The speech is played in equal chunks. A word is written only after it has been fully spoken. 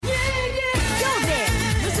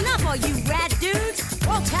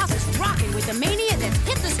with a mania that's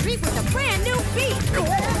hit the street with a brand new beat.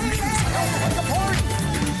 Like a party.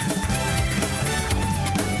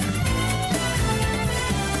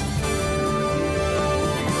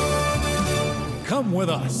 Come with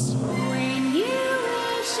us. When you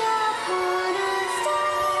wish upon a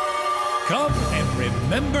star. Come and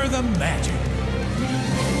remember the magic.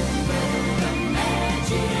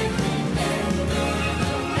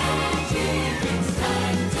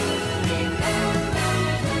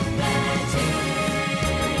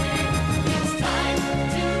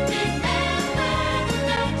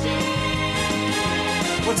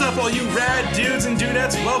 What's up, all you rad dudes and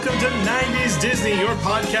dudettes? Welcome to 90s Disney, your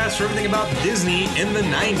podcast for everything about Disney in the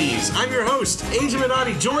 90s. I'm your host, Agent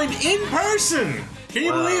Minotti, joined in person. Can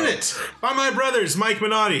you believe it? By my brothers, Mike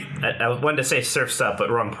Minotti. I wanted to say Surf's Up, but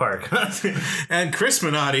wrong park. And Chris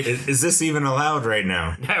Minotti. Is this even allowed right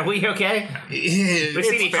now? Are we okay? We've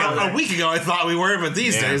seen each other. A week ago I thought we were, but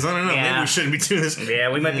these days, I don't know. Yeah. Maybe we shouldn't be doing this. Yeah,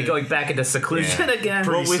 we might be going back into seclusion again.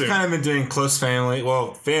 Well, we've soon. kind of been doing close family,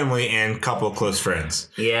 family and couple of close friends.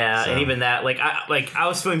 Yeah, So. and even that, I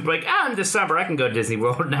was feeling like, in December I can go to Disney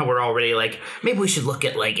World. Now we're already like, maybe we should look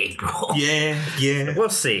at like April. Yeah. We'll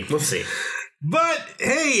see. But,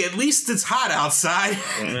 hey, at least it's hot outside.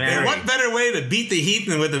 And what better way to beat the heat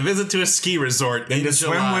than with a visit to a ski resort And to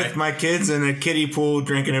swim with my kids in a kiddie pool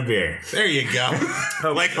drinking a beer. There you go.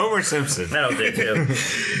 Like Homer Simpson. That'll do too.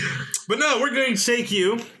 But no, we're going to take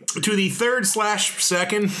you to the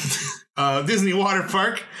third/second Disney water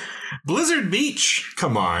park, Blizzard Beach.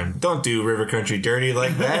 Come on, don't do River Country dirty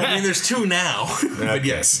like that. I mean, there's two now. But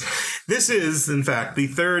yes, this is, in fact, the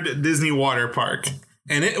third Disney water park.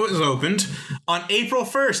 And it was opened on April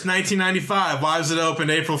 1st, 1995. Why was it opened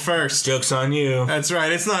April 1st? Joke's on you. That's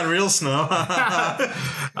right. It's not real snow.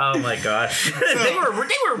 Oh my gosh. They were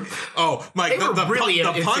Oh, Mike, They were really the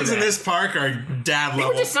into puns in that. this park are dad They level.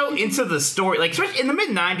 were just so into the story, like especially in the mid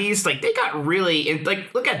 '90s. Like they got really in,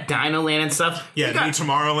 like look at Dino Land and stuff. Yeah, they got, New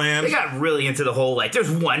Tomorrowland. They got really into the whole like. There's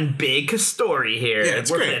one big story here. Yeah, and it's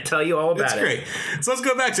we're great. gonna tell you all about It's it. great. So let's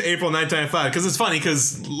go back to April 1995 because it's funny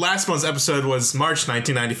because last month's episode was March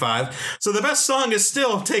 1995. So the best song is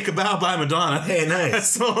still "Take a Bow" by Madonna. Hey, nice. That's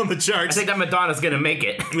still on the I charts. think that Madonna's gonna make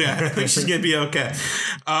it. Yeah, I think she's gonna be okay.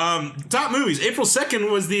 Top movies. April 2nd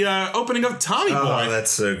was the opening of Tommy Boy. Oh, that's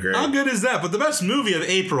so great. How good is that? But the best movie of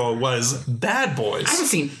April was Bad Boys. I haven't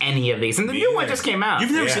seen any of these, and the new one just came out.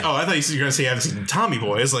 You've never Yeah. seen? Oh, I thought you were gonna say you haven't seen Tommy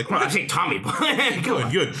Boy. It's like Well, I've seen Tommy Boy.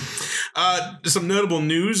 Good. Some notable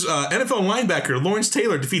news. NFL linebacker Lawrence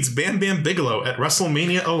Taylor defeats Bam Bam Bigelow at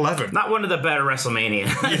WrestleMania 11. Not one of the better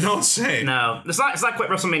WrestleMania. You don't say. No, it's not quite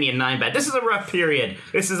WrestleMania 9 bad. This is a rough period.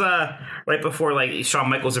 This is right before like Shawn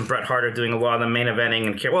Michaels and Bret Hart are doing a lot of the main eventing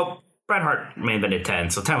and Bret Hart main evented 10,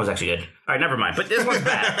 so 10 was actually good. All right, never mind. But this one's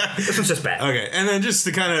bad. This one's just bad. Okay, and then just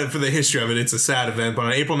to kind of, for the history of it, it's a sad event, but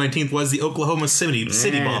on April 19th was the Oklahoma City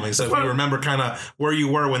bombing, so if you remember kind of where you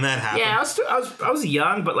were when that happened. Yeah, I was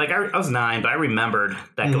young, but like I was 9, but I remembered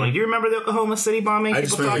that going. Do you remember the Oklahoma City bombing? I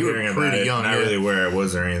just People remember talk- hearing about pretty it, young, not yeah. really where it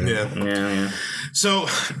was or anything. Yeah. Yeah. So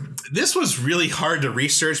this was really hard to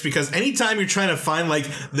research because anytime you're trying to find like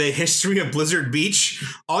the history of Blizzard Beach,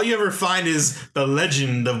 all you ever find is the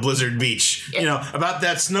legend of Blizzard Beach. You know, about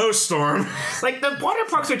that snowstorm. Like the water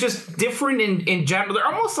parks are just different in general. They're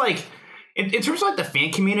almost like in terms of like the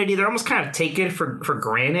fan community, they're almost kind of taken for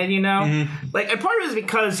granted, you know? Mm-hmm. Like, and part of it is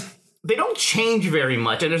because they don't change very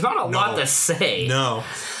much and there's not a lot to say. No.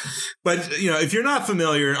 But, you know, if you're not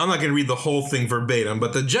familiar, I'm not going to read the whole thing verbatim,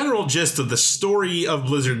 but the general gist of the story of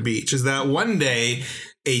Blizzard Beach is that one day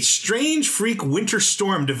a strange freak winter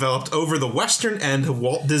storm developed over the western end of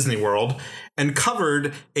Walt Disney World and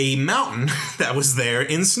covered a mountain that was there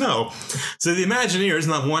in snow. So the Imagineers,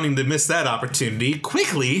 not wanting to miss that opportunity,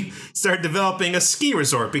 quickly started developing a ski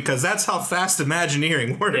resort because that's how fast Imagineering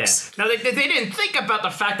Yeah. works. Now, they didn't think about the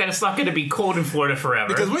fact that it's not going to be cold in Florida forever.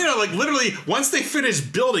 Because we know, like, literally, once they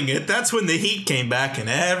finished building it, that's when the heat came back and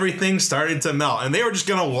everything started to melt. And they were just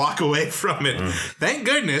going to walk away from it. Thank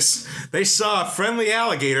goodness they saw a friendly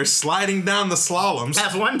alligator sliding down the slaloms.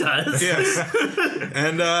 As one does. Yes.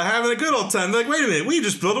 And having a good old time. They're like, wait a minute, we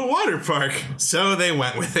just built a water park. So they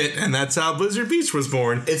went with it, and that's how Blizzard Beach was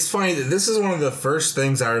born. It's funny that this is one of the first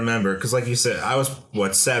things I remember because, like you said, I was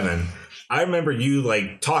 7. I remember you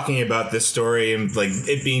like talking about this story and like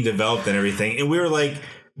it being developed and everything, and we were like,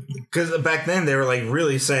 because back then they were like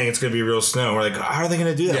really saying it's going to be real snow. We're like, how are they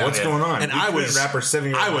going to do that? Yeah, What's yeah. going on? And We I couldn't was wrap our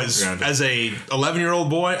 7-year-old I minds was around it. as a 11-year-old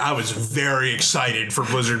boy, I was very excited for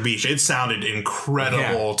Blizzard Beach. It sounded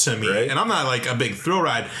incredible to me, right? and I'm not like a big thrill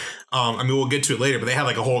ride. I mean, we'll get to it later, but they had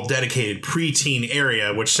like a whole dedicated preteen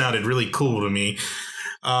area, which sounded really cool to me.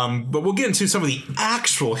 But we'll get into some of the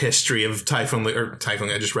actual history of Typhoon.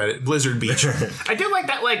 I just read it. Blizzard Beach. I do like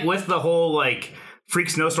that, like, with the whole, like, freak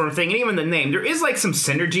snowstorm thing, and even the name. There is, like, some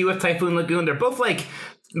synergy with Typhoon Lagoon. They're both, like,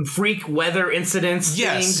 freak weather incidents.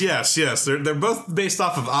 Yes. They're both based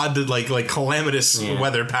off of odd, like calamitous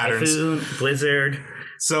weather patterns. Typhoon, blizzard.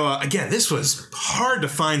 So again, this was hard to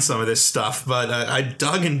find some of this stuff, but I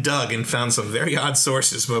dug and found some very odd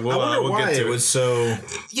sources. But we'll why get to it was so.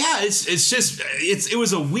 Yeah, it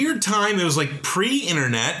was a weird time. It was like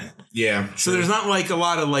pre-internet. Yeah. So there's not like a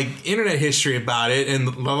lot of like internet history about it, and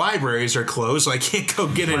the libraries are closed, so I can't go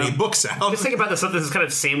get any books out. Just think about the stuff that's kind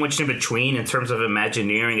of sandwiched in between in terms of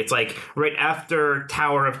Imagineering. It's like right after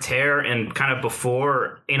Tower of Terror and kind of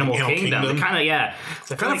before Animal Kingdom. It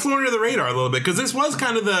kind of flew under the radar a little bit because this was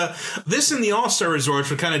kind of this and the All-Star Resorts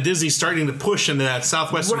were kind of Disney starting to push into that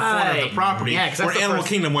southwestern corner of the property where Animal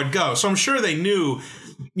Kingdom would go. So I'm sure they knew.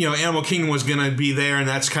 Animal Kingdom was going to be there, and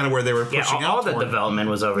that's kind of where they were pushing out. All the development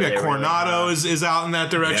was over there. Coronado is out in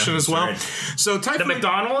that direction as well. Right. So the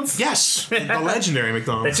McDonald's? Yes. The legendary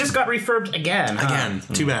McDonald's. It just got refurbed again.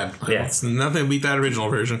 Too bad. Yeah. It's nothing to beat that original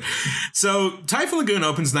version. So Typhoon Lagoon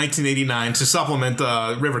opens 1989 to supplement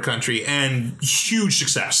River Country, and huge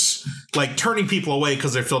success. Like turning people away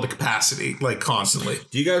because they're filled to capacity, like constantly.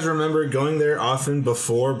 Do you guys remember going there often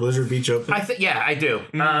before Blizzard Beach opened? I do.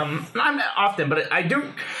 Mm-hmm. Not often, but I do.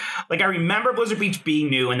 Like I remember Blizzard Beach being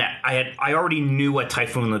new, and that I already knew what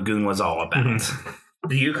Typhoon Lagoon was all about. Mm-hmm.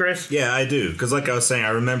 Do you, Chris? Yeah, I do. Because like I was saying, I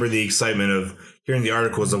remember the excitement of hearing the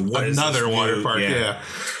articles of what another water park. Yeah.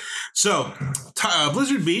 So,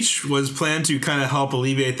 Blizzard Beach was planned to kind of help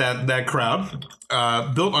alleviate that crowd.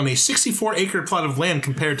 Built on a 64-acre plot of land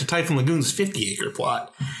compared to Typhoon Lagoon's 50-acre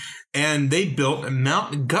plot. And they built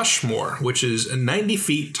Mount Gushmore, which is 90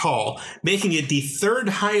 feet tall, making it the third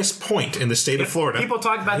highest point in the state of Florida. People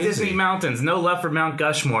talk about Disney mountains. No love for Mount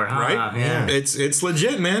Gushmore, huh? Right? Yeah. It's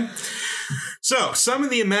legit, man. So, some of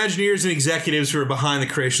the Imagineers and executives who were behind the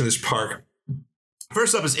creation of this park.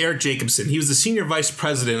 First up is Eric Jacobson. He was the senior vice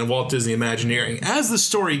president of Walt Disney Imagineering. As the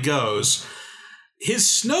story goes, his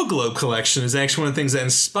snow globe collection is actually one of the things that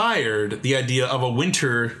inspired the idea of a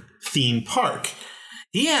winter theme park.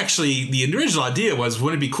 The original idea was,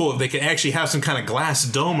 wouldn't it be cool if they could actually have some kind of glass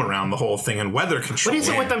dome around the whole thing and weather control? What is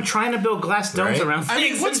it with them trying to build glass domes around things? I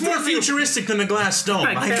mean, what's more futuristic than a glass dome?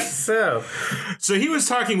 I guess so. So he was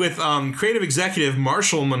talking with creative executive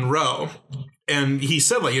Marshall Monroe. And he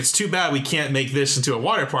said, like, it's too bad we can't make this into a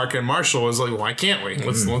water park. And Marshall was like, why can't we?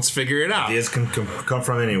 Let's figure it out. Ideas can come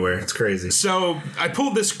from anywhere. It's crazy. So I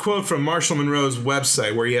pulled this quote from Marshall Monroe's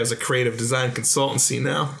website, where he has a creative design consultancy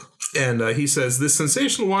now. And he says, this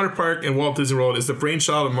sensational water park in Walt Disney World is the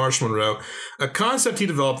brainchild of Marshall Monroe, a concept he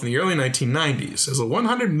developed in the early 1990s. As a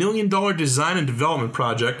 $100 million design and development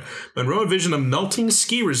project, Monroe envisioned a melting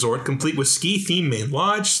ski resort complete with ski-themed main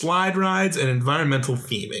lodge, slide rides, and environmental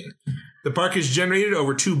theming. The park has generated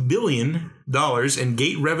over $2 billion in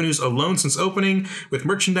gate revenues alone since opening, with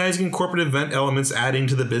merchandising and corporate event elements adding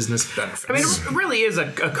to the business benefits. I mean, it really is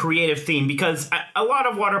a creative theme, because a lot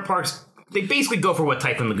of water parks, they basically go for what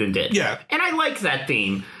Typhoon Lagoon did. Yeah. And I like that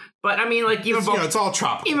theme. But I mean, like, even it's all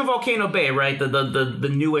tropical. Even Volcano Bay, right? The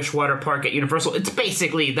newish water park at Universal. It's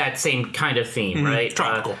basically that same kind of theme, right?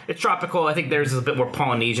 Tropical. It's tropical. I think theirs is a bit more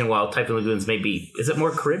Polynesian, while Typhoon Lagoon's maybe, is it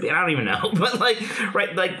more Caribbean? I don't even know. But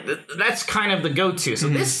that's kind of the go-to. So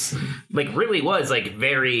this really was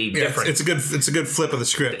very different. It's a good flip of the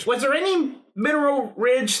script. Was there any Mineral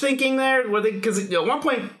Ridge thinking there? Because at one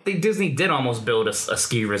point Disney did almost build a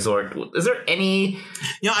ski resort. Is there any?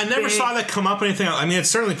 I never saw that come up. Anything else. I mean, it's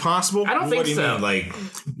certainly possible. I don't think so.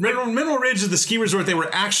 Mineral Ridge is the ski resort they were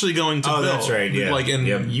actually going to build. That's right. Yeah,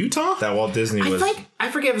 in Utah. That Walt Disney was.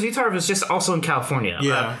 I forget if it was Utah or if it was just also in California.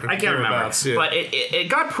 Yeah, I can't remember. Yeah. But it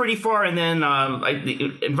got pretty far, and then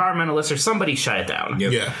the environmentalists or somebody shut it down.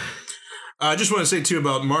 Yep. Yeah. I just want to say, too,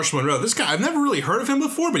 about Marshall Monroe. This guy, I've never really heard of him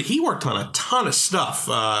before, but he worked on a ton of stuff.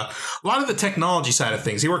 A lot of the technology side of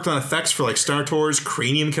things. He worked on effects for, Star Tours,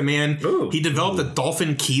 Cranium Command. Ooh. He developed the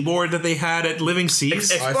Dolphin keyboard that they had at Living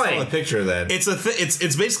Seas. I saw a picture of that.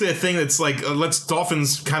 It's basically a thing that's lets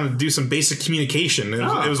dolphins kind of do some basic communication.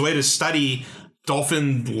 It was a way to study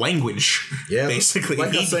dolphin language, basically.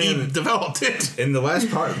 He developed it. In the last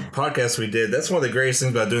podcast we did, that's one of the greatest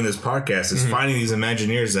things about doing this podcast is finding these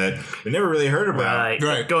Imagineers that we never really heard about.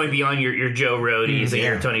 Right. Going beyond your Joe Rohdes and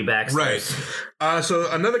your Tony Baxter. Right. So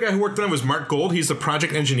another guy who worked on it was Mark Gold. He's the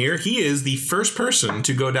project engineer. He is the first person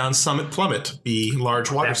to go down Summit Plummet, the large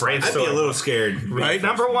water slide. I'd be a little scared. Right?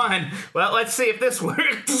 Number one. Well, let's see if this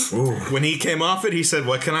works. When he came off it, he said,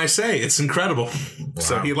 what can I say? It's incredible. Wow.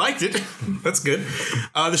 So he liked it. That's good.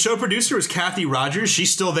 The show producer was Kathy Rogers.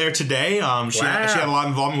 She's still there today. She had a lot of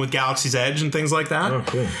involvement with Galaxy's Edge and things like that. Oh,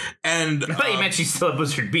 cool. And I thought you meant she's still at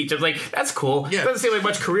Blizzard Beach. I was like, that's cool. Yeah. Doesn't seem like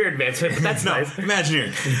much career advancement, but that's nice.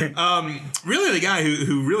 Imagineering. Really, the guy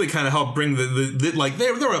who really kind of helped bring the like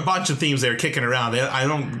there were a bunch of themes they were kicking around. I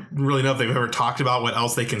don't really know if they've ever talked about what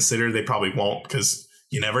else they consider. They probably won't because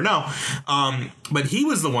you never know. But he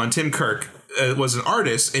was the one. Tim Kirk was an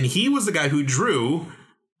artist, and he was the guy who drew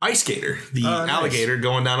Ice Skater, the alligator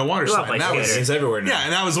going down a water slide. Ice Skater. He's everywhere now. Yeah,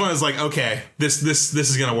 and that was one I was like, okay, this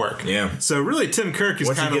is gonna work. Yeah. So really, Tim Kirk is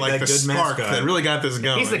Once you kind of get like that the good spark mascot. that really got this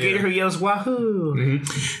going. He's the gator who yells "Wahoo!"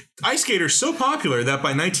 Ice Gator is so popular that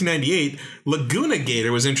by 1998, Laguna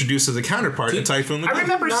Gator was introduced as a counterpart to Typhoon Lagoon. I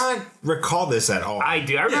remember. Not recall this at all. I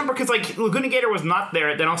do. I remember because like Laguna Gator was not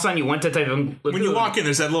there. Then all of a sudden you went to Typhoon Lagoon. When you walk in,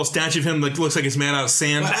 there's that little statue of him that looks like it's made out of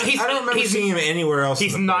sand. I he's- don't remember he's- seeing him anywhere else.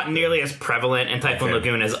 He's in the not park. nearly as prevalent in Typhoon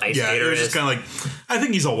Lagoon as Ice Yeah, it Gator was is. just kind of like, I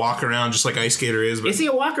think he's a walk around just like Ice Gator is. But Is he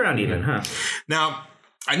a walk around even? Huh? now,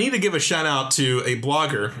 I need to give a shout out to a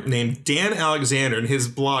blogger named Dan Alexander and his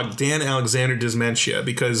blog, Dan Alexander Dismentia,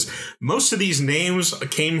 because most of these names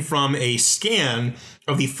came from a scan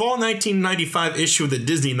of the fall 1995 issue of the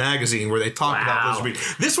Disney magazine where they talked about Blizzard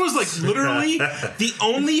Beach. This was like literally the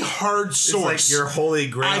only hard source. It's like your holy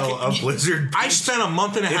grail of Blizzard. I spent a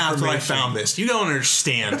month and a half till I information. found this. You don't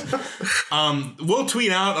understand. We'll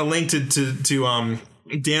tweet out a link to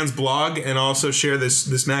Dan's blog and also share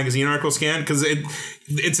this magazine article scan because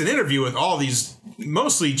it's an interview with all these,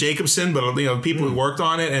 mostly Jacobson, but people who worked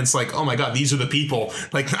on it, and it's like, oh my god, these are the people.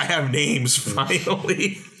 Like, I have names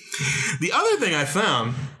finally. The other thing I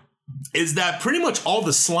found is that pretty much all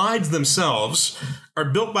the slides themselves are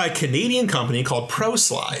built by a Canadian company called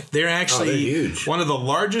ProSlide. They're actually they're huge. one of the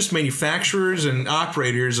largest manufacturers and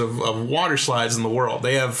operators of water slides in the world.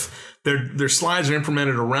 They have their slides are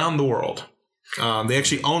implemented around the world. They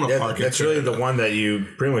actually own a park. That's really the one that you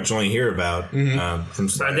pretty much only hear about from.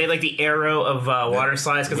 Are they like the Arrow of water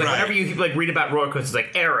slides? Because like Right. whenever you like read about roller coasters,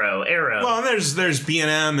 like Arrow. Well, and there's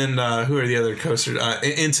B&M and who are the other coasters?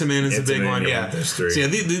 Intamin is a big Intamin, one. yeah, Yeah, there's three. So yeah,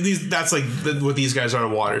 these that's like what these guys are,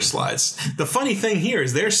 water slides. The funny thing here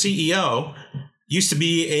is their CEO used to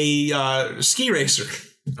be a ski racer.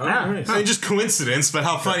 Oh, nice. I mean, just coincidence, but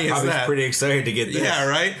how funny is I was that? pretty excited to get this. Yeah,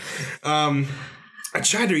 right. I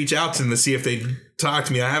tried to reach out to them to see if they'd talk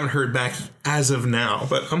to me. I haven't heard back as of now,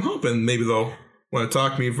 but I'm hoping maybe they'll want to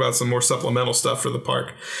talk to me about some more supplemental stuff for the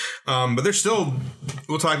park. But they're still,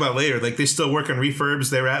 we'll talk about it later, like they still work on refurbs.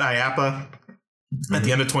 They were at IAPA at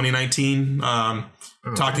the end of 2019,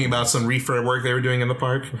 talking about some refurb work they were doing in the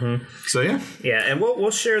park. So yeah. Yeah, and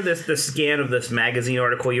we'll share this scan of this magazine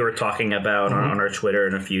article you were talking about on our Twitter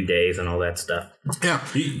in a few days and all that stuff. Yeah.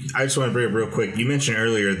 I just want to bring up real quick. You mentioned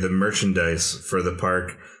earlier the merchandise for the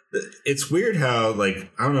park. It's weird how,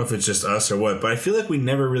 like, I don't know if it's just us or what, but I feel like we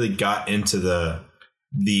never really got into the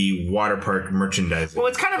water park merchandise. Well,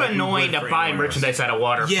 it's kind of annoying to buy merchandise at a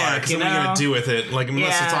water Yeah, park. because You what are you know? going to do with it? Like,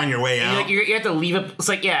 unless it's on your way out. Like, you have to leave it. It's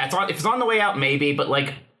like, yeah, if it's on the way out, maybe, but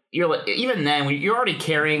like, you're like, even then, when you're already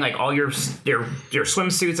carrying like all your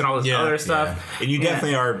swimsuits and all this other stuff. And you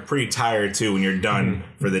definitely are pretty tired too when you're done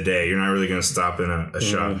for the day. You're not really going to stop in a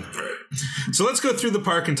shop. So let's go through the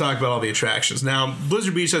park and talk about all the attractions. Now,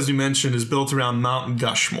 Blizzard Beach, as we mentioned, is built around Mount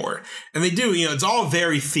Gushmore. And they do, it's all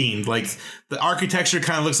very themed. Like, the architecture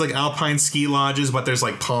kind of looks like alpine ski lodges, but there's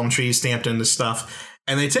like palm trees stamped into stuff.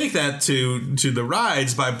 And they take that to the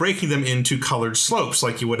rides by breaking them into colored slopes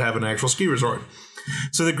like you would have an actual ski resort.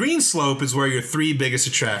 So the green slope is where your three biggest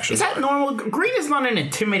attractions Is that normal? Green is not an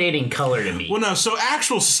intimidating color to me. Well, no. So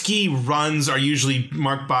actual ski runs are usually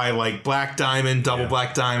marked by like black diamond, double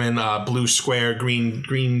black diamond, blue square,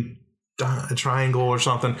 green triangle or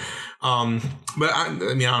something. But I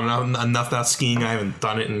mean, I don't know enough about skiing. I haven't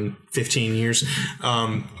done it in 15 years.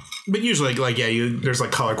 But usually, there's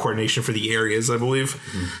like color coordination for the areas, I believe.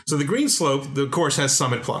 So the green slope, the course has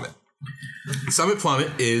Summit Plummet. Summit Plummet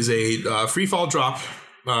is a free fall drop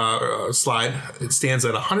slide. It stands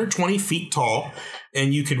at 120 feet tall,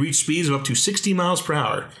 and you can reach speeds of up to 60 miles per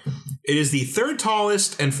hour. It is the third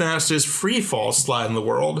tallest and fastest free fall slide in the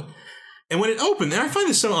world. And when it opened, and I find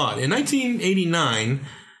this so odd, in 1989,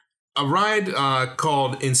 a ride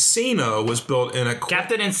called Insano was built in a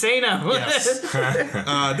Captain Insano. Yes.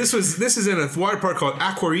 This is in a water park called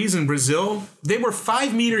Aquariz in Brazil. They were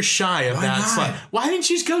 5 meters shy of that not? slide. Why didn't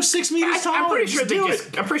you just go 6 meters taller? I'm pretty sure do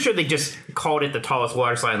it. I'm pretty sure they just called it the tallest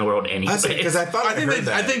water slide in the world anyway. Because I thought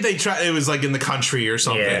I think they tried. It was like in the country or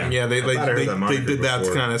something. Yeah. They thought I heard that moniker did that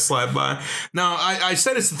before. kind of slide by. Now I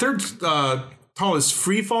said it's the third tallest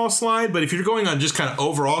free fall slide, but if you're going on just kind of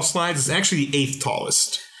overall slides, it's actually the 8th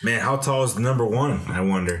tallest. Man, how tall is the number one? I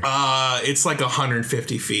wonder. It's like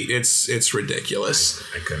 150 feet. It's ridiculous.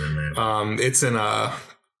 I couldn't imagine. It's in a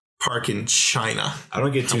park in China. I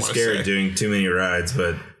don't get too scared doing too many rides,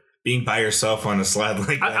 but being by yourself on a slide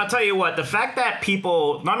like that. I'll tell you what, the fact that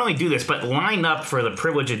people not only do this, but line up for the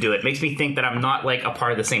privilege to do it makes me think that I'm not like a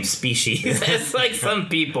part of the same species as like some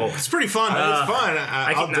people. It's pretty fun. It's fun.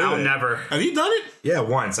 I'll do it. Never. Have you done it? Yeah,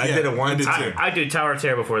 once. I did it once. I do Tower of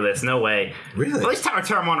Terror before this. No way. Really? At least Tower of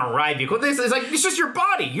Terror I'm on a ride vehicle. This is like, it's just your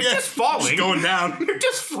body. You're just falling. Just going down. You're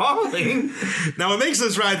just falling. Now, what makes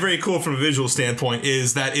this ride very cool from a visual standpoint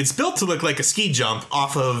is that it's built to look like a ski jump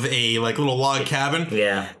off of a like little log cabin.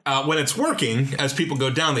 Yeah. When it's working, as people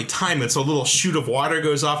go down, they time it so a little chute of water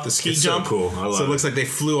goes off the ski jump. So cool. I love it. Looks like they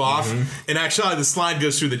flew off. And actually, the slide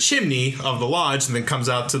goes through the chimney of the lodge and then comes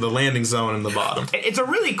out to the landing zone in the bottom. It's a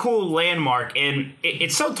really cool landmark, and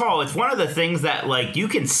it's so tall. It's one of the things that like you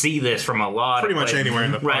can see this from a lot. Pretty much anywhere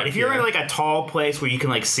in the park. Right. If you're in like a tall place where you can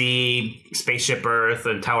like see Spaceship Earth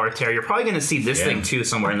and Tower of Terror, you're probably going to see this thing too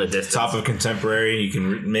somewhere in the distance. Top of Contemporary, you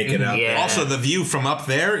can make it out. Yeah. There. Also, the view from up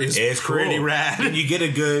there is pretty cool. rad. And you get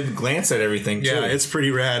a good glance at everything too. Yeah, it's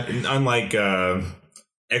pretty rad. And unlike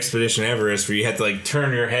Expedition Everest, where you have to like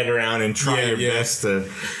turn your head around and try your best to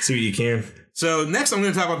see what you can. So next, I'm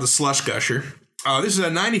going to talk about the Slush Gusher. This is a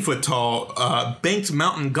 90-foot tall banked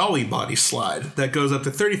mountain gully body slide that goes up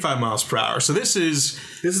to 35 miles per hour. So this is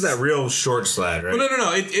that real short slide, right? Well,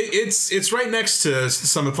 no. It's right next to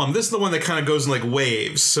Summit Plum. This is the one that kind of goes in like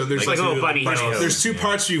waves. So there's like little bunny hills. There's two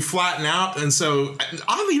parts where you flatten out, and so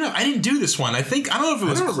oddly enough, I didn't do this one. I don't know if it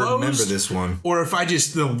was I don't closed, remember this one, or if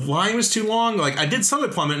the line was too long. Like I did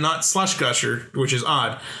Summit Plummet, not Slush Gusher, which is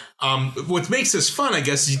odd. What makes this fun, I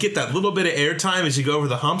guess, is you get that little bit of airtime as you go over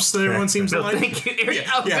the humps that everyone seems to like. Thank you.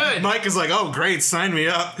 Good. Mike is like, oh, great, sign me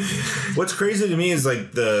up. What's crazy to me is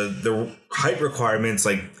like the height requirements,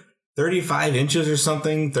 like 35 inches or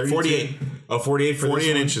something. 48. Oh, 48 for 48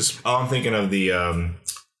 this one? inches. Oh, I'm thinking of the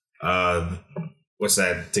what's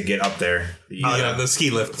that to get up there? The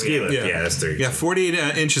ski lift. Ski lift. Yeah, that's 30. Yeah,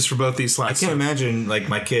 48 inches for both these slides. I can't imagine like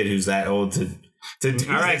my kid who's that old to do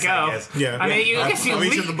all right, this, go. I guess. Yeah. I mean, I guess you I'll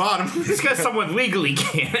meet you at the bottom. Just because someone legally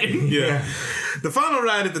can. Yeah. The final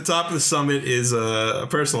ride at the top of the summit is a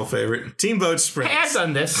personal favorite, Teamboat Springs. Hey, I've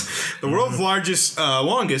done this. The world's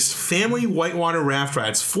longest family whitewater raft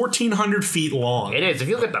ride. It's 1,400 feet long. It is. If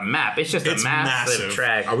you look at the map, it's just a massive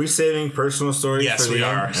track. Are we saving personal stories? Yes, for we the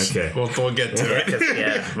are. end? Okay. We'll get to it.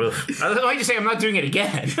 Yeah. I like to say I'm not doing it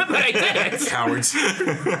again, but I did it. Cowards.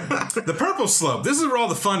 The Purple Slope. This is where all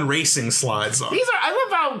the fun racing slides are. I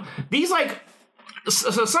love how these like.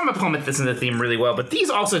 So some implement this in the theme really well, but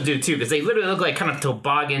these also do too, because they literally look like kind of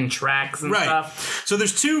toboggan tracks and stuff. So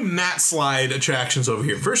there's two mat slide attractions over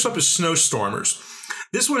here. First up is Snowstormers.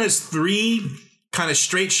 This one has 3 kind of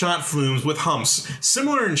straight shot flumes with humps,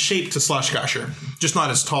 similar in shape to Slush Gusher, just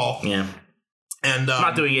not as tall. Yeah. And I'm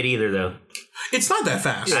not doing it either, though. It's not that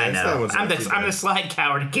fast. Yeah, I know. I'm the slide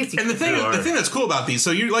coward. In case and the thing that's cool about these,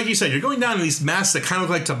 so you like you said, you're going down in these mats that kind of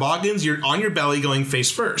look like toboggans. You're on your belly going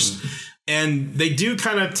face first. And they do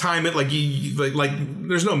kind of time it like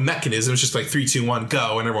there's no mechanism. It's just like 3, 2, 1,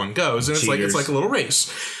 go, and everyone goes, and it's like a little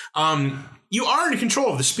race. You are in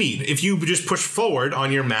control of the speed. If you just push forward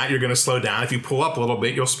on your mat, you're going to slow down. If you pull up a little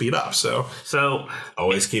bit, you'll speed up. So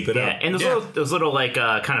always keep it up. And those little like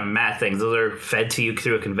kind of mat things, those are fed to you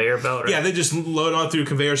through a conveyor belt. Right? Yeah, they just load on through a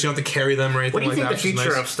conveyor, so you don't have to carry them or anything like that. What do you think the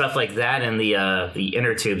future of stuff like that in the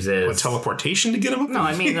inner tubes is? What, teleportation to get them up? No,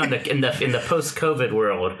 I mean in the post-COVID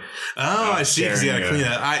world. Oh, I see. Because you got to clean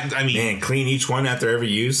that. I mean, clean each one after every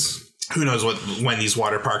use. Who knows when these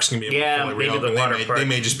water parks can be able to fully reopen. They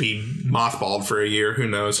may just be mothballed for a year. Who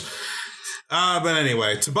knows? But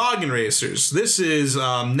anyway, Toboggan Racers. This is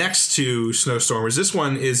next to Snowstormers. This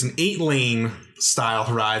one is an 8-lane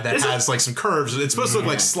style ride that has like some curves. It's supposed to look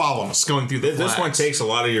like slaloms going through the This one takes a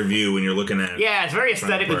lot of your view when you're looking at it. Yeah, it's very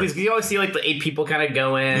aesthetic because you always see like the 8 people kind of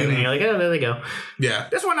go in and you're like, oh, there they go. Yeah.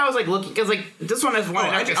 This one I was like looking because like this one is one.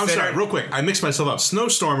 I'm sorry, real quick. I mixed myself up.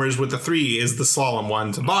 Snowstormers with the 3 is the slalom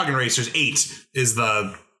one. Toboggan Racers 8 is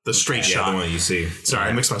the straight shot. The one you see. Sorry,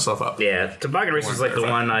 I mixed myself up. Yeah, Toboggan Racers is like the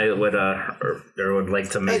one I would would like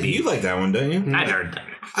to maybe. Hey, you like that one, don't you? I heard that.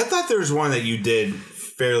 I thought there was one that you did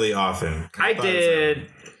fairly often. I did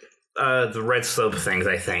the red slope things,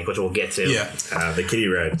 I think, which we'll get to. Yeah. The kiddie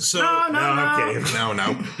ride. So, no. I'm kidding.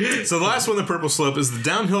 No. So the last one, the Purple Slope, is the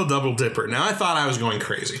downhill double dipper. Now, I thought I was going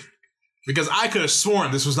crazy because I could have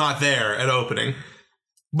sworn this was not there at opening.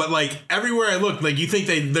 But, like, everywhere I looked, like, you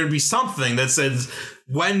think there'd be something that says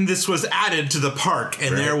when this was added to the park,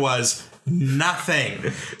 and there was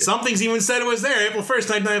nothing. Something's even said it was there April 1st,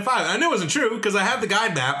 1995. I knew it wasn't true because I have the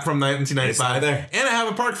guide map from 1995 It's not there. and I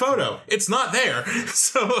have a park photo. It's not there.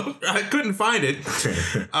 So I couldn't find it.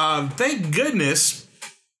 Thank goodness.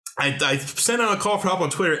 I sent out a call for help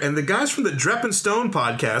on Twitter, and the guys from the Drep and Stone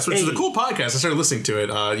podcast, which is a cool podcast, I started listening to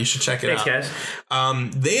it. You should check it out. Thanks,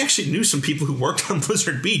 guys. They actually knew some people who worked on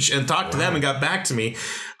Blizzard Beach and talked to them and got back to me.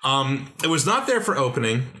 It was not there for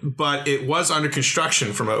opening, but it was under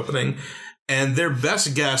construction from opening. And their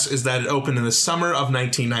best guess is that it opened in the summer of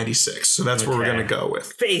 1996. So that's where we're going to go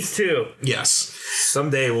with. Phase 2. Yes.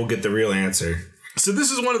 Someday we'll get the real answer. So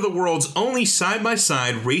this is one of the world's only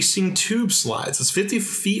side-by-side racing tube slides. It's 50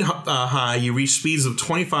 feet high. You reach speeds of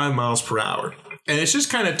 25 miles per hour. And it's just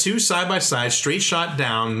kind of two side-by-side, straight shot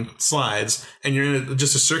down slides, and you're in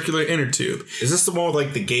just a circular inner tube. Is this the one with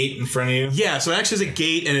like the gate in front of you? Yeah, so it actually has a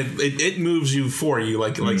gate, and it moves you for you,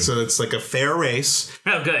 like so it's like a fair race.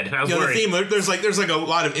 Oh, good. I was You know, the worried. theme, there's like a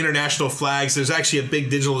lot of international flags. There's actually a big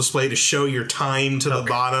digital display to show your time to the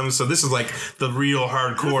bottom. So this is like the real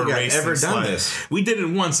hardcore race. I've ever done this. We did it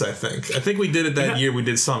once, I think. I think we did it that year we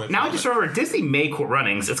did Summit. Now I just remember Disney made cool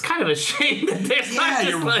runnings. It's kind of a shame that there's not just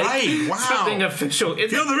you're like right. Wow. something official.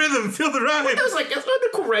 Feel the rhythm, feel the rhyme. It was like it's the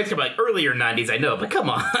cool runnings from like earlier 90s, I know, but come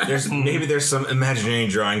on. Maybe there's some imaginary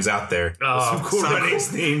drawings out there. Oh, Some cool runnings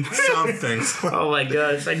themed. Something. Oh my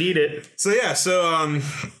gosh, I need it. So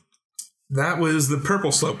that was the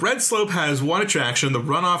Purple Slope. Red Slope has one attraction, the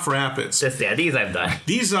Runoff Rapids. These I've done.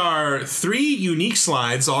 These are 3 unique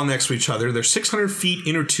slides all next to each other. They're 600 feet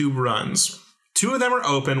inner tube runs. 2 of them are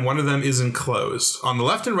open, 1 of them is enclosed. On the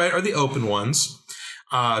left and right are the open ones,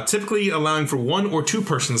 typically allowing for 1 or 2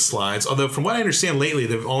 person slides, although from what I understand lately,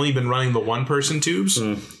 they've only been running the 1 person tubes.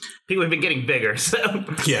 People have been getting bigger, so.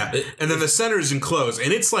 Yeah, and then the center is enclosed,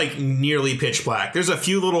 and it's like nearly pitch black. There's a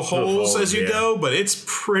few little holes as you go, but it's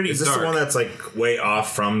pretty Is this dark. the one that's like way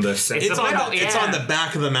off from the center? It's the on middle, it's yeah. on the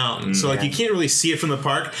back of the mountain, so like you can't really see it from the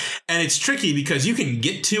park, and it's tricky because you can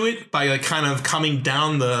get to it by like kind of coming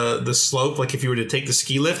down the slope, like if you were to take the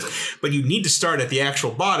ski lift, but you need to start at the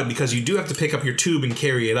actual bottom because you do have to pick up your tube and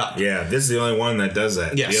carry it up. Yeah, this is the only one that does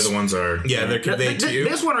that. Yes. The other ones are... Yeah, they're conveyed to you.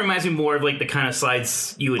 This one reminds me more of like the kind of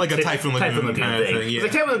slides you would Like a Typhoon Lagoon kind of thing, yeah.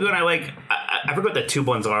 Like Typhoon Lagoon, I forget what the tube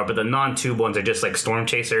ones are, but the non-tube ones are just like Storm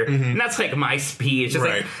Chaser, and that's like my speed. It's just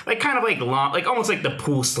Right. like kind of like long, like almost like the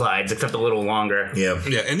pool slides, except a little longer. Yeah.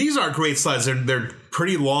 Yeah, and these are great slides. They're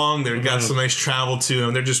pretty long. They've got some nice travel to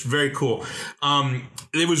them. They're just very cool.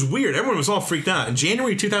 It was weird. Everyone was all freaked out. In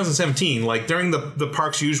January 2017, like during the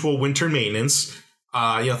park's usual winter maintenance,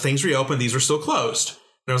 things reopened. These were still closed.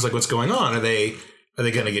 And I was like, what's going on? Are they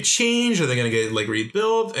going to get changed? Are they going to get like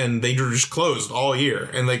rebuilt? And they were just closed all year.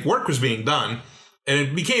 And like work was being done. And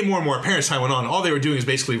it became more and more apparent as time went on. All they were doing is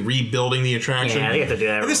basically rebuilding the attraction. Yeah, they have to do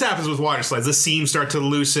that. And this happens with water slides. The seams start to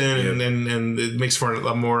loosen and it makes for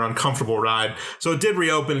a more uncomfortable ride. So it did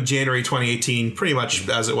reopen in January 2018, pretty much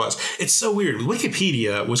as it was. It's so weird.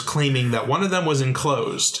 Wikipedia was claiming that one of them was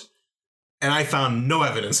enclosed. And I found no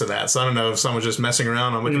evidence of that. So I don't know if someone's just messing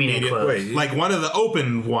around on do you mean Wikipedia. enclosed? Wait, Like one of the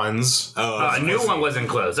open ones. A new one wasn't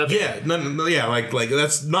closed. Okay. Yeah, like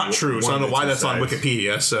that's not true. So I don't know why that's on sides.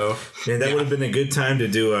 Wikipedia. So Man, that would have been a good time to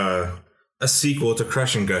do a sequel to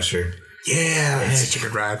Crush and Gusher. yeah, that's such a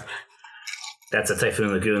good ride. That's a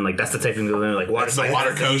Typhoon Lagoon. Like that's the Typhoon Lagoon. Like water That's the slide.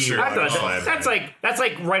 water coaster. I thought slide. that's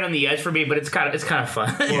like right on the edge for me, but it's kind of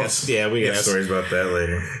fun. Yes. Yeah, we got Yes. stories about that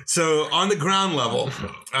later. So on the ground level,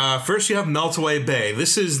 first you have Meltaway Bay.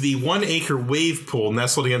 This is the 1 acre wave pool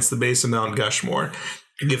nestled against the base of Mount Gushmore.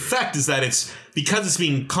 The effect is that because it's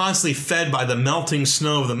being constantly fed by the melting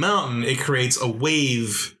snow of the mountain, it creates a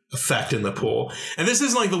wave effect in the pool. And this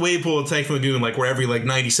isn't like the wave pool at Typhoon Lagoon, like where every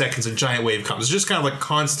 90 seconds a giant wave comes. It's just kind of like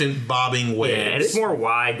constant bobbing waves. Yeah, and it's more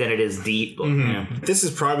wide than it is deep. Yeah. This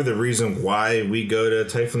is probably the reason why we go to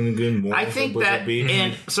Typhoon Lagoon more I than think Blizzard that, Beach.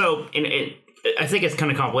 and so, I think it's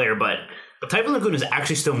going to come up later, but Typhoon Lagoon is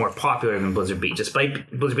actually still more popular than Blizzard Beach, despite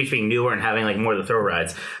Blizzard Beach being newer and having like more of the throw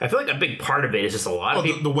rides. I feel like a big part of it is just a lot of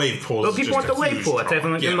people. The wave pool. Well, people want the wave pool at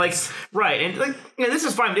Typhoon Lagoon, like right, and like this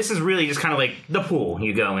is fine. This is really just kind of like the pool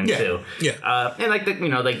you go into, Yeah. and like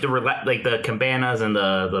the cabanas and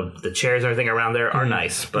the chairs and everything around there are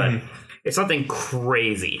nice, but it's something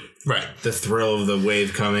crazy. Right. The thrill of the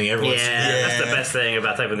wave coming. Everyone's That's the best thing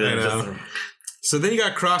about Typhoon Lagoon. I know. So then you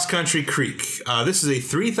got Cross Country Creek. This is a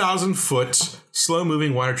 3,000 foot slow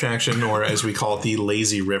moving water attraction, or as we call it, the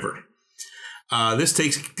Lazy River. This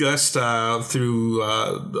takes us through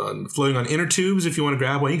floating on inner tubes if you want to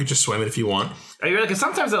grab one. You can just swim it if you want. Are you like?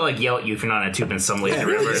 Sometimes they'll like yell at you if you're not in a tube in some lazy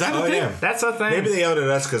river. Is that a Oh, thing? yeah. That's a thing. Maybe they yelled at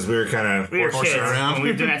us because we were kind of we were kids. around. When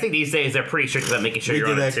we were doing, I think these days they're pretty strict about making sure We you're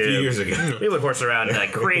did on a that a few tube. years ago. We would horse around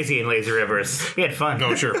like crazy in lazy rivers. We had fun.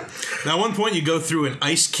 Oh, sure. Now, at one point, you go through an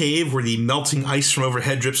ice cave where the melting ice from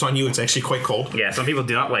overhead drips on you. It's actually quite cold. Yeah, some people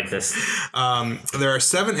do not like this. There are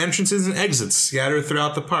 7 entrances and exits scattered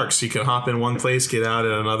throughout the park, so you can hop in one place, get out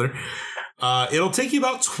at another. It'll take you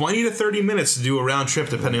about 20 to 30 minutes to do a round trip,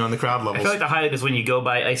 depending on the crowd I levels. feel like the highlight is when you go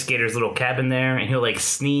by Ice Skater's little cabin there, and he'll like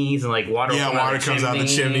sneeze and like water. Yeah, will come water comes out the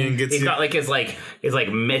chimney and gets He's you. got like his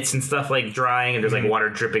mitts and stuff like drying, and there's like water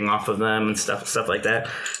dripping off of them and stuff like that.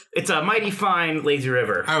 It's a mighty fine lazy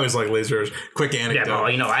river. I always like lazy rivers. Quick Yeah, anecdote. well,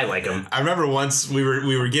 you know I like them. I remember once we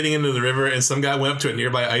were getting into the river, and some guy went up to a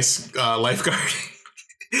nearby ice lifeguard.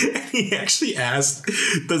 And he actually asked,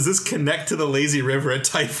 "Does this connect to the lazy river at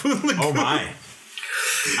Typhoon Lagoon?" Oh my!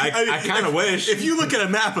 I kind of wish. If you look at a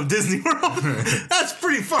map of Disney World, that's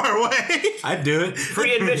pretty far away. I'd do it.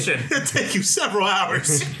 Free admission. It'd take you several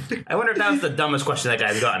hours. I wonder if that was the dumbest question that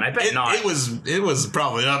guy's gotten. I bet not. It was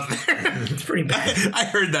probably up there. It's pretty bad. I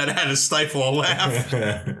heard that. I had to stifle a laugh.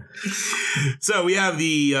 So we have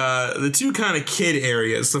the two kind of kid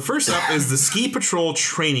areas. The first up is the Ski Patrol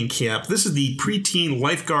Training Camp. This is the preteen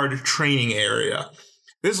lifeguard training area.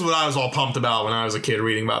 This is what I was all pumped about when I was a kid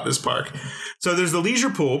reading about this park. So there's the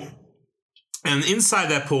leisure pool, and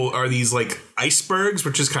inside that pool are these like icebergs,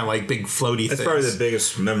 which is kind of like big floaty That's things. probably the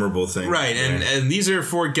biggest memorable thing. Right, and these are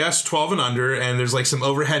for guests 12 and under, and there's like some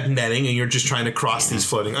overhead netting, and you're just trying to cross these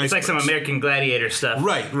floating icebergs. It's like some American Gladiator stuff.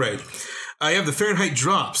 Right. You have the Fahrenheit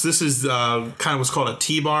drops. This is kind of what's called a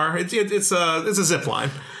T-bar. It's a zip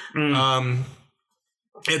line.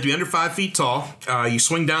 You have to be under 5 feet tall. You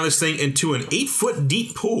swing down this thing into an 8-foot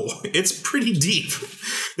deep pool. It's pretty deep.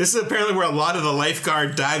 This is apparently where a lot of the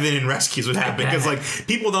lifeguard dive-in and rescues would happen, because like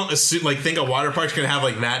people don't assume, like think a water park's gonna have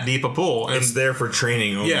like that deep a pool. And It's there for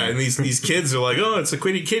training only. yeah, and these kids are like, oh, it's a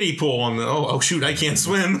kiddie pool, and oh shoot, I can't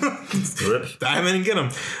swim. Dive in and get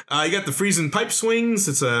them. You got the freezing pipe swings.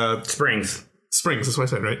 It's a Springs. That's what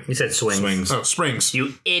I said, right? You said swings. Swings. Oh, springs.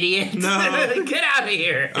 You idiot. No. Get out of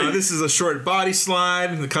here. This is a short body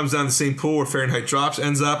slide that comes down the same pool where Fahrenheit Drops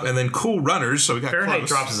ends up, and then Cool Runners. So we got Fahrenheit close.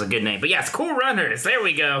 Drops is a good name. But yes, Cool Runners. There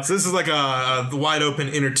we go. So this is like a wide open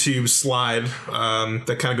inner tube slide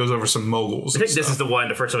that kind of goes over some moguls. I think this is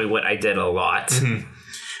the first time we went, I did a lot. Mm-hmm.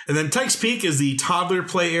 And then Tykes Peak is the toddler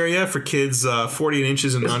play area for kids 48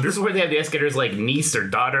 inches and under. This is where they have the ice skater's like niece or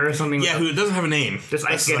daughter or something. Yeah, who doesn't have a name. Just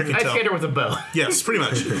ice That's what I skater. can Ice tell. skater with a bow. Yes, pretty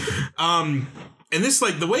much. And this,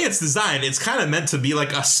 like, the way it's designed, it's kind of meant to be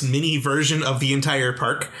like a mini version of the entire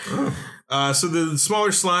park. So the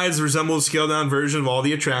smaller slides resemble a scaled-down version of all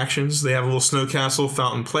the attractions. They have a little snow castle,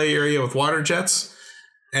 fountain play area with water jets.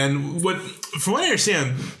 And from what I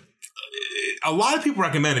understand, a lot of people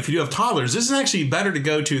recommend, if you do have toddlers, this is actually better to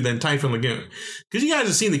go to than Typhoon Lagoon. Because you guys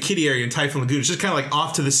have seen the kiddie area in Typhoon Lagoon. It's just kind of like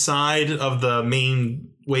off to the side of the main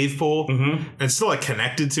wave pool. And it's still like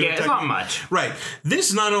connected to it. Yeah, it's not much. Right.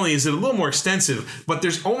 This, not only is it a little more extensive, but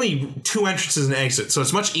there's only 2 entrances and exits. So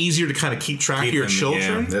it's much easier to kind of keep track of your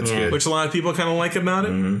children. Yeah, that's good. Which a lot of people kind of like about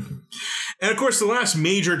it. And of course, the last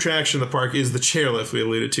major attraction in the park is the chairlift we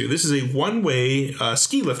alluded to. This is a one-way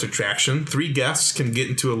ski lift attraction. 3 guests can get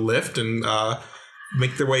into a lift and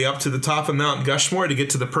make their way up to the top of Mount Gushmore to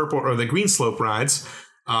get to the purple or the green slope rides.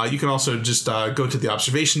 You can also just go to the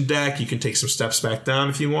observation deck. You can take some steps back down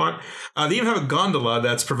if you want. They even have a gondola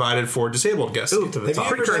that's provided for disabled guests to get to the top.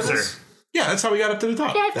 Precursor. Yeah, that's how we got up to the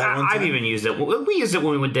top. Yeah, I've even used it. We used it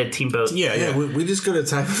when we went Dead Team Boat. Yeah. We just go to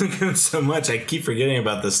Typhoon Lagoon so much. I keep forgetting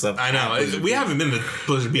about this stuff. I know. We haven't been to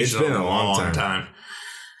Blizzard Beach It's in been a long time.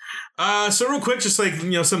 So real quick, just like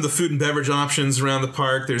some of the food and beverage options around the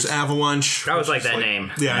park. There's Avalanche. I always like that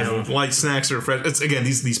name. Yeah, light snacks or fresh. It's again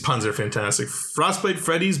these puns are fantastic. Frostbite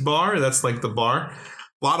Freddy's Bar. That's like the bar.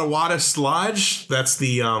 Wada Wada Sludge. That's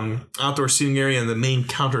the outdoor seating area and the main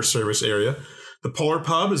counter service area. The Polar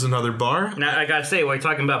Pub is another bar. Now, I gotta say, while you're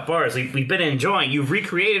talking about bars, we've been enjoying. You've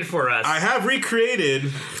recreated for us I have recreated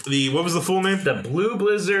what was the full name? the Blue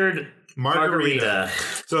Blizzard Margarita.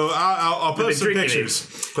 So I'll post some drinking pictures.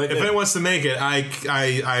 If good. anyone wants to make it,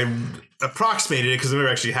 I approximated it because I never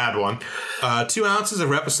actually had one. 2 ounces of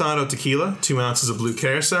Reposado tequila, 2 ounces of Blue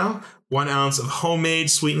Carousel, 1 ounce of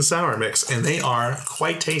homemade sweet and sour mix, and they are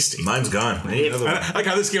quite tasty. Mine's gone. I need another one. I like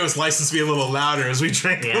how this gave us license to be a little louder as we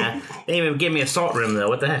drink. Yeah. They didn't even give me a salt rim, though.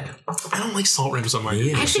 What the heck? I don't like salt rims on my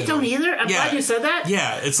ears. I actually don't either. I'm glad you said that.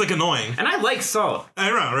 Yeah, it's like annoying. And I like salt. I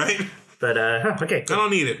know, right? But, okay. I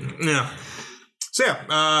don't need it. Yeah. So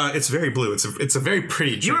yeah, it's very blue. It's a very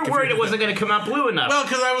pretty drink. You were worried it wasn't going to come out blue enough. Well,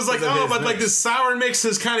 because I was like, but like this sour mix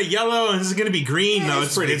is kind of yellow and this is going to be green. No,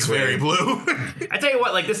 it's very blue. I tell you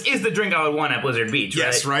what, like this is the drink I would want at Blizzard Beach.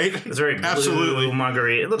 Yes, right? It's very blue Absolutely.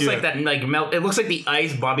 margarita. It looks like that like melt. It looks like the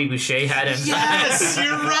ice Bobby Boucher had in. Yes,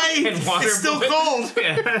 you're right. And water It's still boy. cold.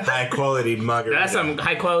 Yeah. High quality margarita. That's some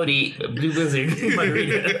high quality Blue Blizzard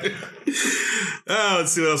margarita.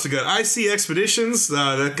 Let's see what else we got. IC Expeditions.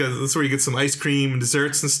 That's where you get some ice cream and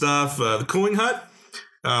desserts and stuff. The Cooling Hut,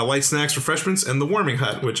 light snacks, refreshments, and the Warming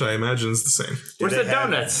Hut, which I imagine is the same. Where's the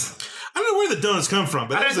donuts? I don't know where the donuts come from,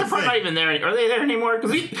 but that's the They're probably not thing. even there. Are they there anymore?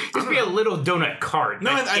 Because we used to be a little donut cart.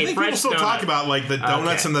 No, like I a think fresh people still donut. talk about like the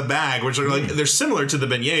donuts in the bag, which are like they're similar to the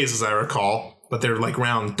beignets as I recall, but they're like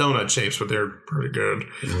round donut shapes, but they're pretty good.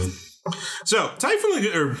 So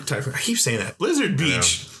Typhoon, I keep saying that Blizzard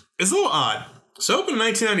Beach is a little odd. So opened in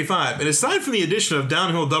 1995, and aside from the addition of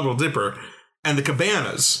Downhill Double Dipper and the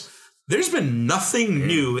cabanas, there's been nothing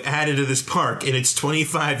new added to this park in its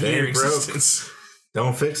 25-year ain't broke. existence.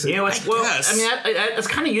 Don't fix it. You know what? Well, I mean, it's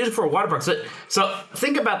kind of used for a water park. So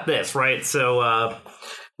think about this, right? So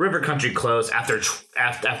River Country closed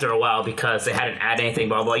after a while because they hadn't added anything.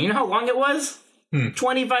 Blah blah. You know how long it was?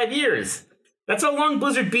 25 years. That's how long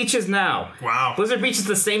Blizzard Beach is now. Wow. Blizzard Beach is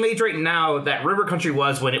the same age right now that River Country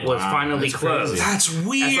was when it was finally that's closed. crazy. That's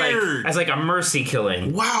weird. As like a mercy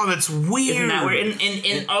killing. Wow, that's weird. Isn't that weird?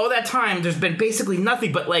 In all that time, there's been basically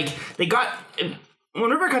nothing. But like they got when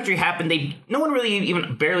River Country happened, no one really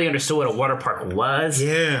even barely understood what a water park was.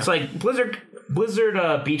 Yeah. So like Blizzard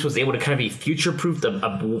Beach was able to kind of be future proofed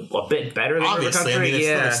a bit better than Obviously, River I Country.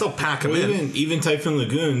 mean, it's still pack them Well, in. even Typhoon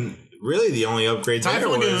Lagoon, really the only upgrades there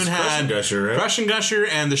Typhoon was Lagoon Crush had and Gusher, right? Crush and Gusher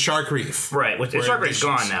and the Shark Reef. Right, which the Were Shark Reef's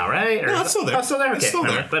additions. gone now, right? No, it's still there. Oh, still there. Okay, It's still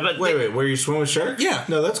there. But Wait, where you swim with sharks? Yeah.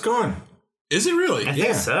 No, that's gone. Is it really? I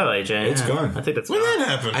think so, AJ. It's gone. I think that's When gone. did that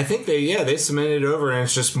happen? I think they cemented it over and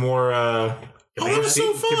it's just more Oh, that was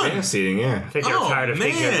so fun. cabana seating, yeah. I think they're Oh, tired of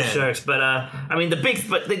taking care of the man. sharks, but I mean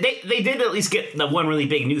they did at least get the one really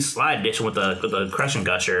big new slide edition with the Crush and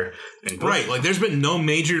Gusher. And Right, like there's been no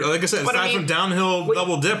major, like I said, But I aside mean, from Downhill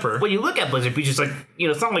Double Dipper. When you look at Blizzard Beach, it's like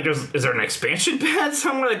it's not like is there an expansion pad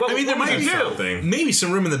somewhere? Like what? I mean, there what might would be you do? something. maybe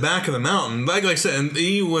some room in the back of the mountain. Like I said,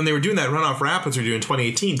 and when they were doing that runoff rapids we were doing in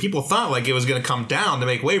 2018, people thought like it was going to come down to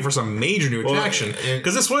make way for some major new attraction.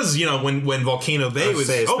 Because this was, when Volcano Bay was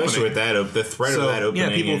Especially opening. with that, the threat So, of that opening.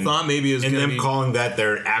 yeah, people and, thought maybe it was and going to them be... calling that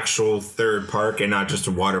their actual third park and not just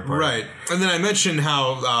a water park. Right. And then I mentioned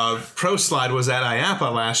how Pro Slide was at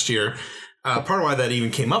IAPA last year. Part of why that even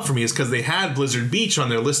came up for me is because they had Blizzard Beach on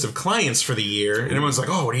their list of clients for the year. And everyone's like,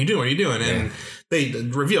 oh, what are you doing? What are you doing? And they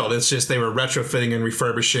revealed it's just they were retrofitting and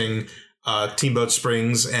refurbishing Teamboat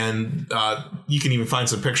Springs. And you can even find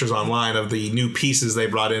some pictures online of the new pieces they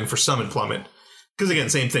brought in for Summit Plummet. Because again,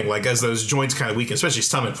 same thing. Like as those joints kind of weaken, especially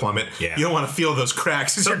Summit Plummet, you don't want to feel those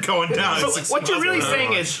cracks as you're going down. So It's like what you're really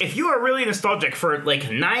saying is, if you are really nostalgic for like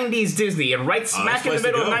 '90s Disney and right smack in the place to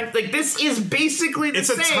middle of go. '90s, like this is basically the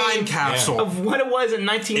it's a same time capsule. of what it was in It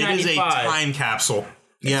is 1995. a time capsule.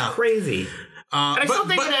 Yeah. Crazy. And I still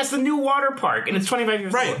think it's the new water park, and it's 25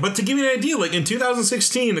 years Right, old. but to give you an idea, like in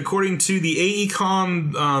 2016, according to the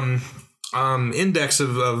AECOM index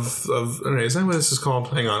of is that what this is called?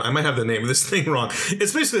 Hang on, I might have the name of this thing wrong.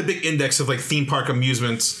 It's basically a big index of like theme park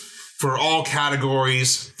amusements for all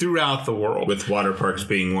categories throughout the world. With water parks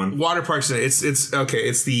being one. Water parks, it's okay.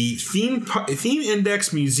 It's the theme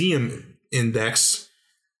index museum index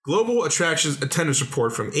global attractions attendance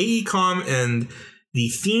report from AECOM and the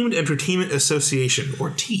Themed Entertainment Association,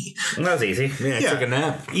 or T. That was easy. Yeah, I took a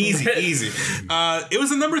nap. Easy. It was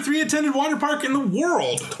the number 3 attended water park in the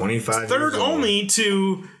world. 25 Third years old. only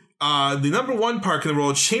to the number 1 park in the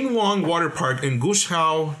world, Qianlong Water Park in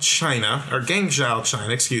Guangzhou, China,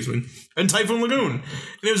 excuse me, and Typhoon Lagoon. And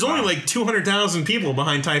it was only like 200,000 people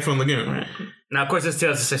behind Typhoon Lagoon. Now, of course, it's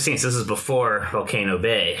 2016, so this is before Volcano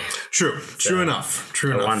Bay. True enough.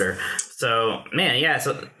 No wonder. So, man, yeah,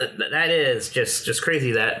 so that is just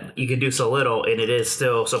crazy that you can do so little and it is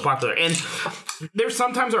still so popular. And there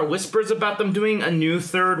sometimes are whispers about them doing a new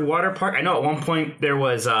third water park. I know at one point there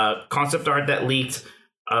was concept art that leaked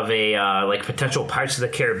of a like potential Pirates of the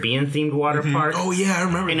Caribbean themed water park. Oh, yeah, I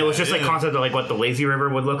remember And it was just like concept of like what the lazy river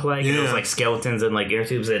would look like. And it was like skeletons and like inner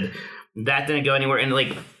tubes, and that didn't go anywhere. And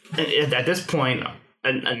like at this point,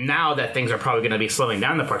 and now that things are probably going to be slowing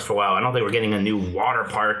down the parks for a while, I don't think we're getting a new water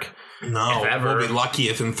park. No, if ever. we'll be lucky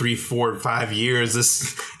if in 3, 4, 5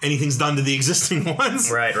 years anything's done to the existing ones.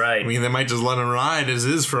 Right. I mean, they might just let them ride as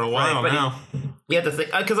is for a while but now. You have to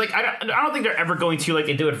think, because like I don't think they're ever going to, like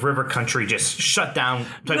they do at River Country, just shut down.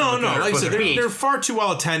 No. Like I said, they're far too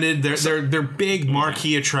well attended. They're big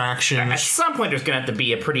marquee attractions. At some point, there's going to have to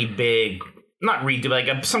be a pretty big, not redo,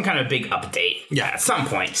 like some kind of big update. Yeah, at some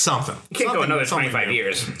point, something. You can't go another 25 new.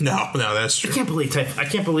 years. No, that's true. I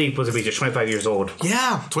can't believe Blizzard Beach is 25 years old.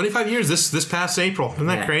 Yeah, 25 years this past April. Isn't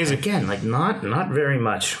that crazy? Again, like not very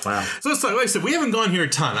much. Wow. So let's talk. Like I said, we haven't gone here a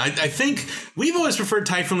ton. I think we've always preferred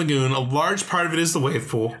Typhoon Lagoon. A large part of it is the wave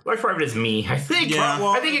pool. Large part of it is me. I think. Yeah.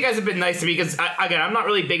 I think you guys have been nice to me because I'm not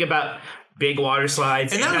really big about big water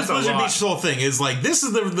slides. And that was Blizzard Beach's whole thing. Is like this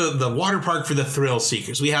is the water park for the thrill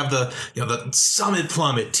seekers. We have the Summit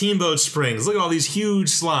Plummet, Teamboat Springs. Look at all these huge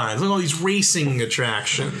slides. Look at all these racing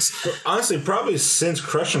attractions. Honestly, probably since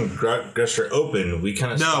Crush and Gusher opened, we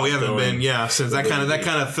kind of we haven't been. Yeah, since that kind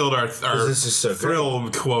of filled our this is so thrill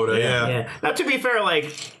quota. Yeah. Now, to be fair,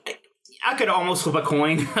 like I could almost flip a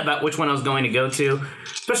coin about which one I was going to go to,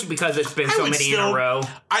 especially because it's been so many in a row.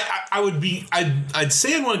 I'd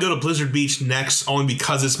say I'd want to go to Blizzard Beach next, only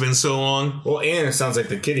because it's been so long. Well, and it sounds like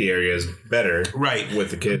the kiddie area is better, right,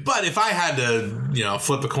 with the kids. But if I had to,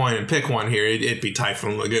 flip a coin and pick one here, it'd be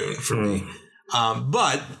Typhoon Lagoon for me.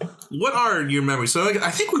 But what are your memories? So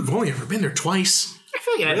I think we've only ever been there twice. I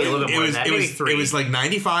feel like it had to be a little bit more than that. Maybe 3. It was like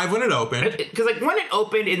 95 when it opened. Because like when it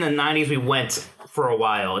opened in the 90s, we went for a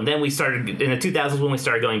while, and then we started in the 2000s when we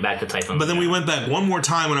started going back to Typhoon. But then we went back one more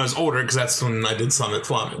time when I was older, because that's when I did Summit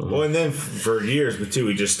Plummet. Well, and then for years, but too,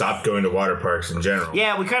 we just stopped going to water parks in general.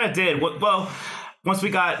 Yeah, we kind of did. Well, once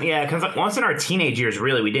we got, because once in our teenage years,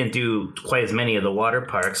 really, we didn't do quite as many of the water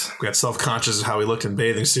parks. We got self-conscious of how we looked in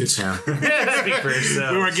bathing suits. Yeah. Speak for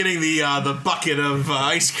yourself. We weren't getting the bucket of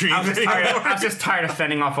ice cream. I was just tired of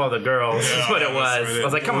fending off all the girls. That's what it was. I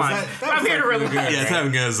was like, come on. I'm here to relax. Yeah, it's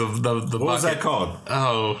having as the bucket. What was that called?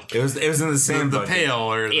 Oh. It was in the same the pail.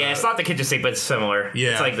 Or it's not the kitchen sink, but it's similar.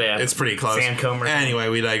 Yeah. It's like that. It's pretty close. Sandcomber. Anyway,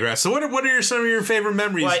 we digress. So what are some of your favorite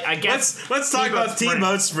memories? Well, I guess let's talk about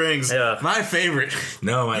Teamboat Springs. Yeah. My favorite.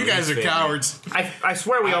 No, you guys are cowards. I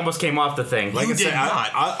swear we almost came off the thing. Like You I said, did not.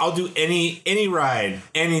 I'll do any ride,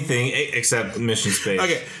 anything except Mission Space.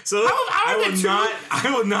 Okay, so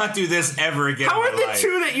I will not do this ever again. How are in the my life.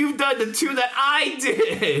 2 that you've done the 2 that I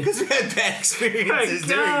did? Because we had bad experiences My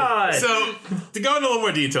doing it. God. So to go into a little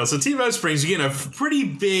more detail, so Teamboat Springs, you get a pretty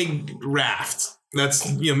big raft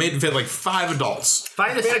that's made to fit like 5 adults.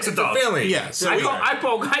 5 to 6 adults. Family. Yeah, so I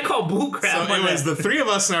call bull crap. So it was the 3 of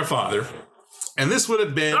us and our father. And this would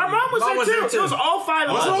have been... Our mom was there too. It was all 5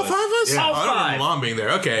 of us. Was it all 5 of us? Yeah. All I don't remember 5. mom being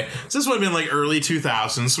there. Okay. So this would have been like early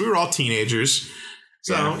 2000s. So we were all teenagers.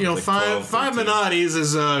 So, Yeah, like 5 13. Manattis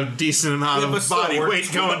is a decent amount of body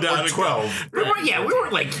weight going down. 12. We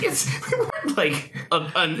weren't like kids. We weren't like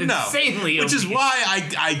insanely which is obese. why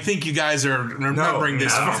I think you guys are remembering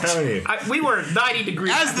this I'm far. telling you. We were 90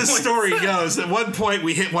 degrees. As the story goes, at one point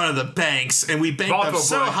we hit one of the banks and we banked up Multiple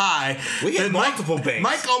so banks. high We hit that multiple banks.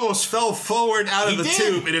 Mike almost fell forward out of the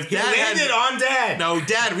tube, and if He Dad landed on Dad. No,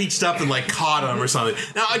 Dad reached up and like caught him or something.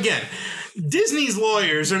 Now again, Disney's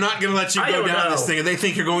lawyers are not going to let you I go don't down know. this thing, and they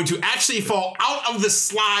think you're going to actually fall out of the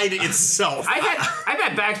slide itself. I've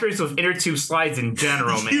had bad experience with inner tube slides in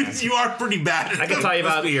general, man. you are pretty bad. I can tell you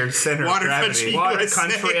about your center Water of gravity. Country. Water USA.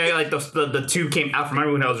 Country. Like the tube came out from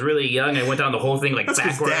under when I was really young. I went down the whole thing like That's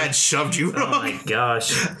 'cause backwards. Dad shoved you Oh wrong. my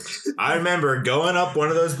gosh! I remember going up one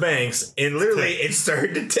of those banks, and literally it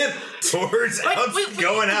started to tip towards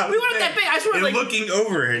going out. We weren't that big. I swear, and like looking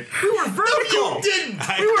over it. we were vertical. You didn't.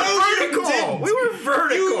 We were No, you vertical. didn't. We were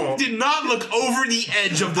vertical. You did not look over the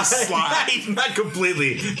edge of the slide. Not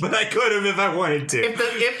completely, but I could have if I wanted to.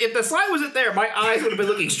 If the slide wasn't there, my eyes would have been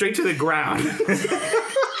looking straight to the ground.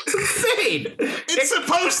 It's insane. It's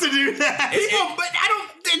supposed to do that. People, but I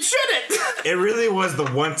don't. It shouldn't. It really was the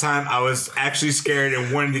one time I was actually scared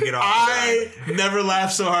and wanted to get off. I never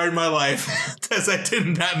laughed so hard in my life as I did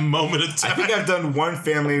in that moment of time. I think I've done one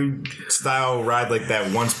family style ride like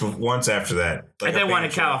that once after that. Like I did a one in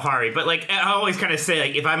band trip. Kalahari, but like I always kind of say,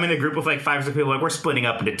 like if I'm in a group with like 5 or 6 people, like we're splitting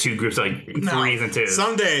up into 2 groups, like 3s and 2s.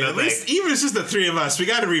 Someday, at least, even if it's just the 3 of us, we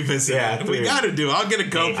got to revisit it. We 3. got to do it. I'll get a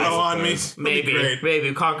GoPro on me. It'll be great.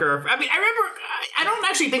 Maybe conquer. I mean, I remember. I don't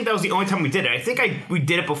actually think that was the only time we did it. I think we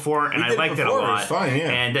did it before, and I did it liked it a before. It lot. was fine,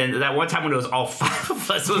 yeah. And then that one time when it was all 5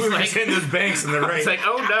 of us, was We were like just in those banks and the I right. was like,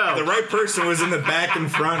 oh no. The right person was in the back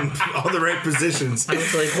and front, all the right positions. I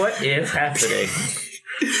was like, what is happening?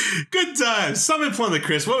 Good times. Summit Plummet,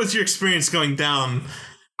 Chris. What was your experience going down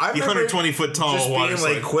I the 120-foot tall just water being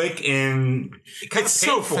slide. like quick and It's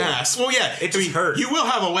so painful. fast. Well, yeah, It just hurt. You will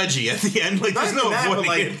have a wedgie at the end. Like, Not there's even no that, but, avoiding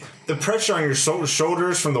like it. the pressure on your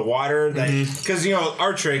shoulders from the water. Because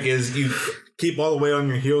our trick is you keep all the weight on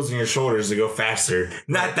your heels and your shoulders to go faster.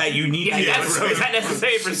 Not that you need. Yeah, to that's, is that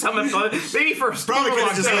necessary for some employees? Maybe for Probably could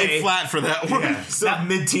have just day. laid flat for that one. Yeah. So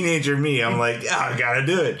mid-teenager me, I'm like, I gotta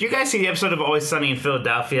do it. Do you guys see the episode of Always Sunny in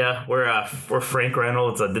Philadelphia where Frank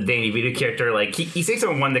Reynolds, the Danny DeVito character, like he says to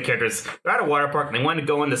one of the characters, they're at a water park and they want to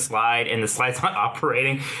go on the slide and the slide's not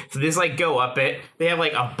operating, so they just like go up it. They have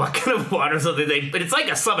like a bucket of water, so but it's like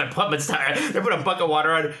a Summit Puppets tire. They put a bucket of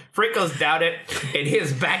water on. Frank goes down it, and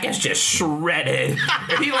his back is just shredded.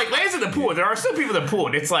 And he like lands in the pool. There are still people in the pool,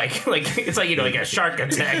 and it's like like a shark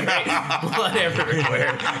attack, right? Blood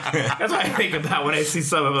everywhere. That's what I think about when I see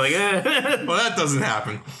something like. Well, that doesn't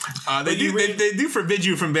happen. They do forbid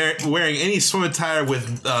you from wearing any swim attire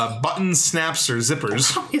with buttons, snaps, or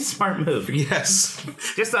zippers. It's a smart move. Yes.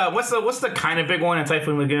 Just what's the kind of big one in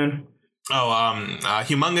Typhoon Lagoon? Oh,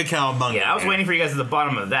 Humunga Cowabunga. Yeah, I was waiting for you guys at the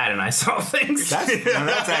bottom of that, and I saw things.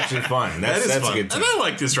 That's actually fun. That's fun. a good time. And I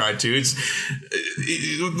like this ride too. It's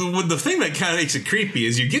the thing that kind of makes it creepy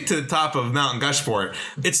is you get to the top of Mount Gushport.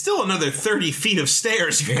 It's still another 30 feet of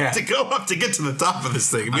stairs you have to go up to get to the top of this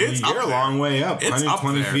thing. I mean, it's you're up a there. long way up. It's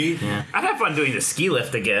 120 up there. feet. Yeah. I'd have fun doing the ski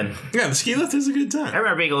lift again. Yeah, the ski lift is a good I time.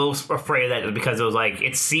 remember being a little afraid of that because it was like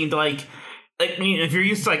it seemed like. I mean, if you're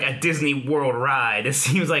used to like a Disney World ride, it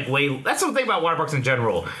seems like that's the thing about water parks in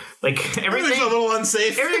general. Like Everything's a little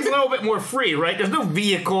unsafe. everything's a little bit more free, right? There's no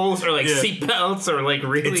vehicles or like Yeah. seatbelts or like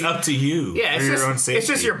really. It's up to you. Yeah, for your own safety. it's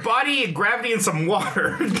just your body, gravity, and some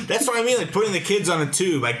water. That's what I mean. Like putting the kids on a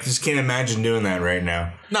tube. I just can't imagine doing that right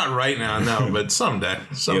now. Not right now, no, but someday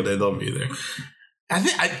they'll be there. I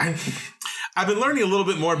think I've been learning a little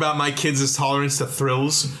bit more about my kids' tolerance to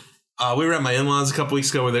thrills. We were at my in-laws a couple weeks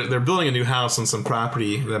ago where they're building a new house on some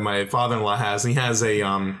property that my father-in-law has, and he has a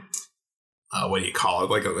what do you call it?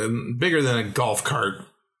 Like bigger than a golf cart.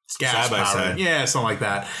 Gas Side by powered. side. Yeah, something like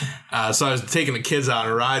that. So I was taking the kids out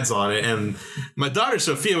on rides on it, and my daughter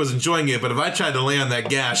Sophia was enjoying it, but if I tried to lay on that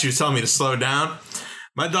gas, she was telling me to slow down.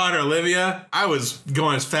 My daughter Olivia, I was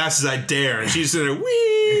going as fast as I dare, and she's sitting there, wee!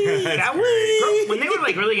 That when they were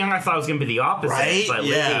like really young, I thought it was gonna be the opposite. Right? But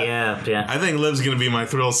Yeah. yeah. I think Liv's going to be my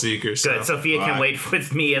thrill seeker. So. Good. Sophia can wait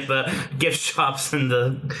with me at the gift shops and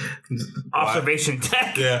the observation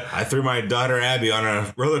deck. Yeah. I threw my daughter Abby on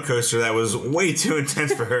a roller coaster that was way too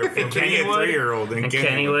intense for her. For being a Kennywood? 3-year-old in And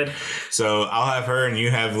Kennywood. Kennywood. So I'll have her and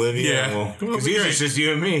you have Livia. Yeah. Because Well, usually great. it's just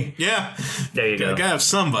you and me. Yeah. There you go. I gotta have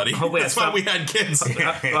somebody. Hope we That's have why some- we had kids.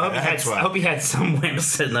 That's why. I hope you had some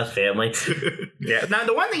wimps in the family. Yeah. Now,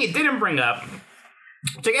 the one thing it didn't bring up,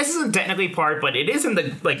 which I guess isn't technically part, but it is in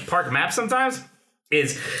the like park map sometimes,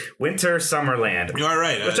 is Winter Summerland. You are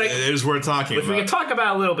right. Which I- It is worth talking Which we can about. talk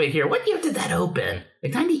about a little bit here. What year did that open?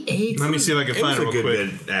 Like 98? Let me see if I can It was find a it real good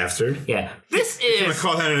quick. bit after. Yeah. This I'm gonna is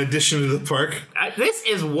call that an addition to the park. this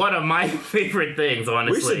is one of my favorite things,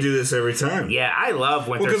 honestly. We should do this every time. Yeah, I love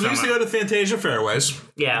Winter Because we Summer. used to go to Fantasia Fairways.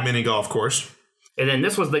 Yeah. Mini golf course. And then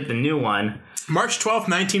this was like the new one. March 12th,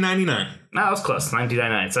 1999. No, it was close,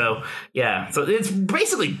 1999. So, yeah. So it's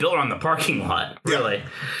basically built on the parking lot, really.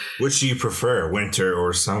 Which do you prefer, winter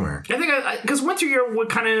or summer? I think because winter you're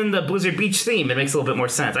kind of in the Blizzard Beach theme. It makes a little bit more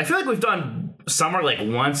sense. I feel like we've done summer like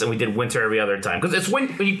once, and we did winter every other time. Because it's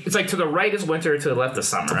like to the right is winter, to the left is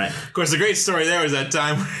summer, right? Of course, the great story there was that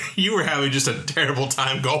time where you were having just a terrible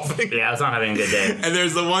time golfing. Yeah, I was not having a good day. And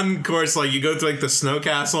there's the one course, like, you go to, like, the snow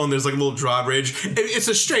castle, and there's, like, a little drawbridge. It's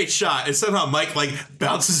a straight shot. And somehow Mike, like,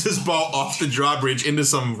 bounces his ball off the drawbridge into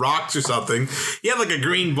some rocks or something. He had, like, a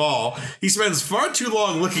green ball. He spends far too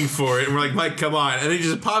long looking for it, and we're like, Mike, come on. And he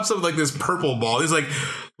just pops up with, like, this purple ball. He's like,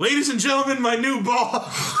 ladies and gentlemen, my new ball.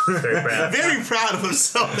 Very proud. Very proud of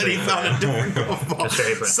himself that he found a different golf ball. That's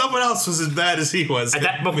very proud. Someone else was as bad as he was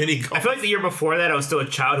at mini golf. I feel like the year before that, I was still a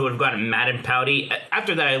child who would have gotten mad and pouty.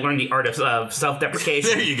 After that, I learned the art of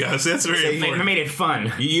self-deprecation. There you go. So that's very It important. made it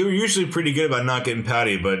fun. You're usually pretty good about not getting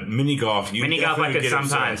pouty, but mini golf, you Mini golf I definitely could get upset.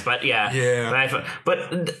 sometimes, but yeah. Yeah.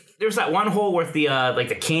 But there's that one hole with the like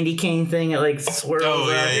the candy cane thing. It like swirls. Oh,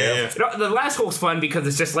 yeah, around. yeah. You know, the last hole's fun because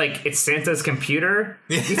it's just like it's Santa's computer.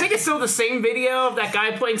 You think it's still the same video of that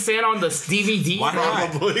guy playing Santa on this DVD? Why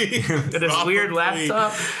not? Probably. This weird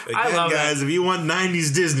laptop. I Again, love guys, that. if you want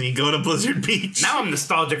 90s Disney, go to Blizzard Beach. Now I'm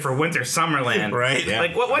nostalgic for Winter Summerland. Right? Yeah.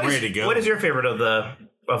 Like what I'm is ready to go. what is your favorite of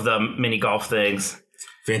the mini golf things?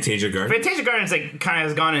 Fantasia Garden. Fantasia Gardens like kind of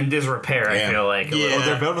has gone in disrepair. I feel like. Yeah. Well,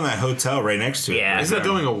 they're building that hotel right next to it. Yeah. Isn't that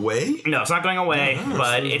going away? No, it's not going away,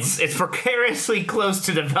 but it's precariously close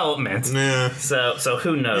to development. Yeah. So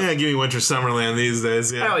who knows? Yeah, give me Winter Summerland these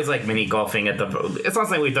days. I Yeah. always like mini golfing at the. It's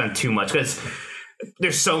not like we've done too much because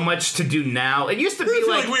there's so much to do now. It used to I be feel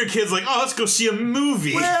like. like we were kids, like, oh, let's go see a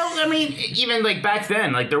movie. Well, I mean, even like back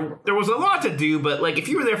then, like there was a lot to do, but like if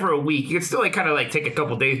you were there for a week, you could still like kind of like take a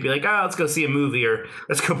couple days, be like, oh, let's go see a movie or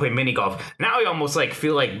let's go play mini golf. Now I almost like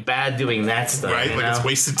feel like bad doing that stuff, right? you Like know? it's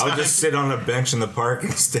wasted time. I'll just sit on a bench in the park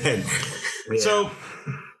instead. Yeah. So,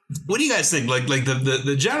 what do you guys think? Like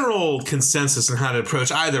the general consensus on how to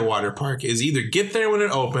approach either water park is either get there when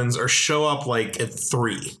it opens or show up like at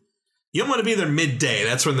 3. You don't want to be there midday.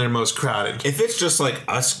 That's when they're most crowded. If it's just like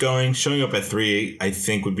us showing up at 3, I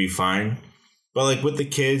think would be fine. But like with the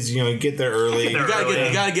kids, get there early. Get there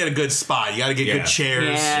You gotta get a good spot. You gotta get good chairs.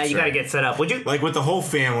 yeah, you gotta get set up. Would you? Like with the whole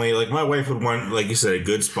family, like my wife would want, like you said, a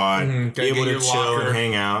good spot, be Gotta able get to your chill locker. and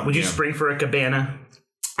hang out. Would you spring for a cabana?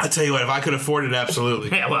 I tell you what, if I could afford it, absolutely.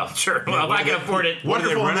 Yeah, well, sure. Well, if I can afford it. What are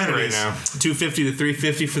they Wonderful running right amenities. now? $250 to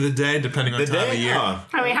 $350 for the day, depending on The time of day? year. Oh.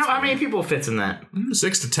 I mean, how many people fits in that?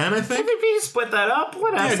 6 to 10, I think. If you split that up,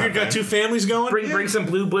 what Yeah, else? if you've got 2 families going, Bring some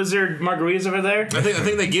Blue Blizzard margaritas over there. I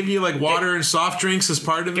think they give you like water and soft drinks as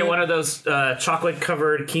part of Get it. one of those chocolate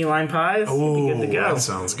covered key lime pies. Ooh, Be good to go. that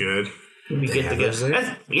sounds good. Be good to go. those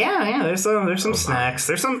there? Yeah. There's some snacks.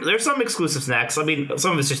 There's some exclusive snacks. I mean,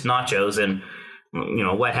 some of it's just nachos and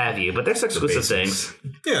what have you. But there's exclusive things.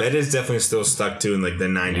 Yeah, That is definitely still stuck to in like the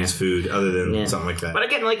 90s food, other than something like that. But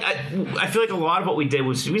again, like I feel like a lot of what we did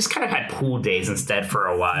was we just kind of had pool days instead for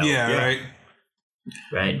a while. yeah, right.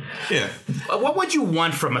 Right. Yeah, What would you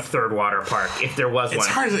want from a third water park if there was it's one?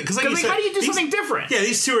 hard because like you said, how do you do these- something different? Yeah,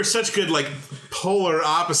 these two are such good like polar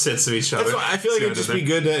opposites of each other. That's why I feel like it'd just be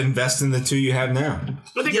good to invest in the 2 you have now.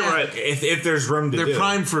 I think Yeah. you're right. If there's room to do They're it.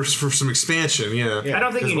 primed for some expansion. Yeah. I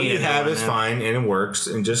don't think 'Cause you what need you another have one, is yeah. fine and it works,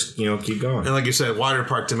 and just keep going. And like you said, water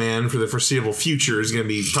park demand for the foreseeable future is going to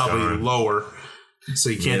be probably Gone. lower.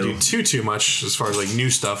 So you can't No. do too much as far as like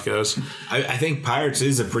new stuff goes. I think Pirates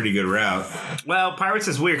is a pretty good route. Well, Pirates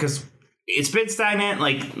is weird because it's been stagnant.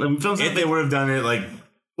 Like the films, If they would have done it like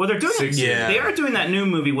well, they're doing it. Yeah. They are doing that new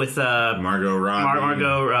movie with Margot Robbie.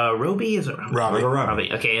 Margot Robbie. Is it Robbie. Margot Robbie.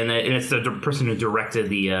 Robbie? Okay, and it's the person who directed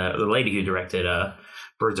the lady who directed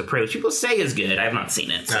Birds of Prey, which people say is good. I have not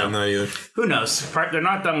seen it. I So don't know either. who knows? They're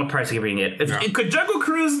not done with Pirates of the Caribbean yet. Could Jungle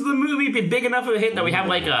Cruise the movie be big enough of a hit that we have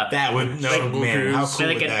like a That would man. How cool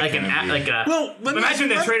like would an that like an kinda be? like a Well, imagine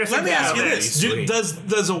the trailer. let me ask you Yeah, this: Sweet.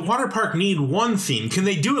 does a water park need one theme? Can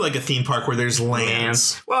they do it like a theme park where there's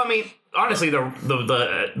lands? Well, I mean, honestly,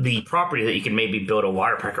 the property that you can maybe build a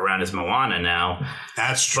water park around is Moana now.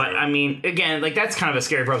 That's true. But I mean, again, like that's kind of a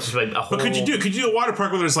scary process. Like a whole. But could you do a water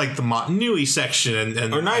park where there's like the Motunui section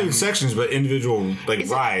and Or not even sections, but individual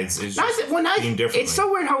rides. Is Not, just well, not, themed differently. it's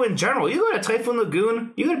so weird how in general you go to Typhoon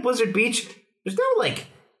Lagoon, you go to Blizzard Beach. There's no like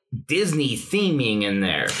Disney theming in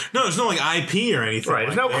there, no, there's no like IP or anything. right?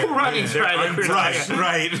 There's like no that. cool runnings, right? Like we were talking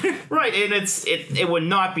Right, about. right. Right, and it would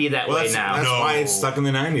not be that Well, way that's, now. that's No. why it's stuck in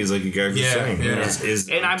the 90s, like you guys were Yeah, saying. yeah. Is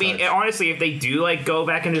And I mean, untouched. honestly, if they do like go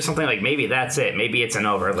back and do something like maybe that's it. Maybe it's an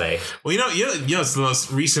overlay. Well, it's the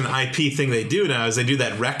most recent IP thing they do now is they do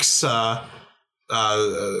that Rex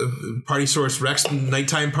Party Source Rex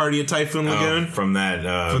nighttime party at Typhoon Lagoon. from that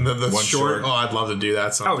From the one short. Oh, I'd love to do that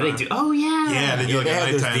Oh, sometime. they do. Oh yeah. Yeah, they do Yeah, like they a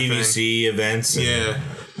have those nighttime thing. DVC events. and- Yeah.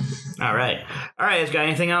 All right. Has got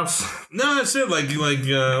anything else? No, that's it. Like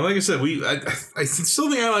I said, I still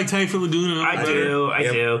think I like Typhoon Lagoon. I do.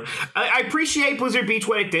 I appreciate Blizzard Beach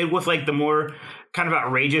what it did with like the more kind of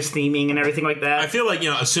outrageous theming and everything like that. I feel like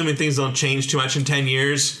assuming things don't change too much in 10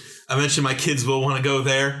 years, eventually my kids will want to go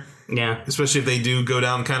there. Yeah. Especially if they do go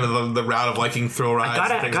down kind of the route of liking throw rides. and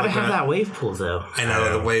Gotta things gotta like have that wave pool though. I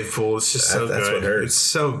know the wave pool. It's just so That's good. what hurts. It's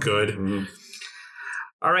so good.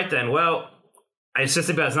 All right then. Well, it's just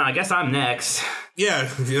about now. I guess I'm next. Yeah,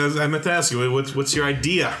 I meant to ask you, what's your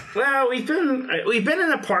idea? Well, we've been in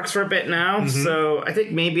the parks for a bit now, so I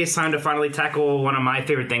think maybe it's time to finally tackle one of my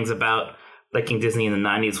favorite things about liking Disney in the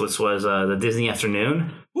 90s, which was the Disney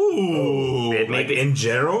Afternoon. Ooh, It Like maybe in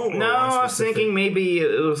general? Or no, one I was specific? thinking maybe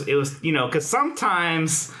it was because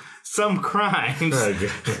sometimes some crimes Okay.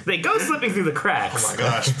 they go slipping through the cracks. oh my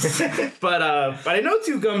gosh. But I know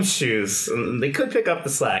Two Gumshoes. They could pick up the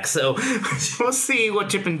slack, so we'll see what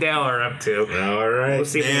Chip and Dale are up to. All right. We'll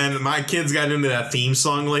see. Man, my kids got into that theme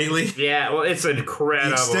song lately. Yeah, well, it's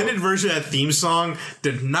incredible. The extended version of that theme song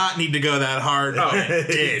did not need to go that hard. Oh, it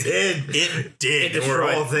did. It did. It did. It We're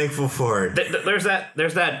destroyed. all thankful for it.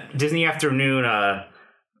 There's that Disney Afternoon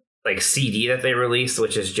like CD that they released,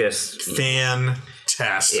 which is just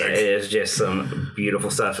Fantastic. it is just some beautiful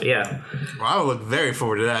stuff. Yeah, Well, I would look very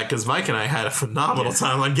forward to that because Mike and I had a phenomenal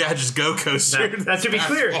time on Gadget's Go Coaster. That should be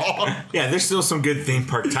clear. Yeah, there's still some good theme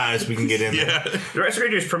park ties we can get in there. Yeah, The Rescue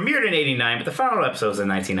Rangers premiered in '89, but the final episode was in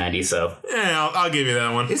 1990. So I'll give you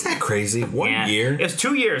that one. Isn't that crazy? One yeah. year? It's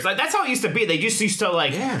 2 years. Like that's how it used to be. They just used to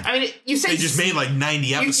like. Yeah. I mean, you say They just made like 90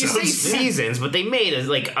 you episodes. say seasons, but they made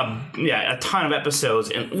a ton of episodes,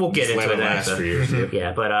 and we'll get Just into let it it last after. for years. Yeah.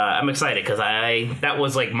 Yeah, but I'm excited because that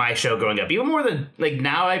was like my show growing up. Even more than like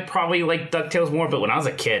now, I probably like DuckTales more. But when I was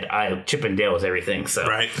a kid, Chip and Dale was everything. So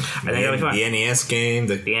Right. I think that'll be fun. The NES game,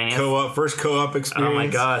 the NES. first co-op experience. Oh my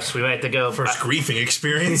gosh, we might have to go First griefing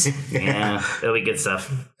experience. Yeah, that'll be good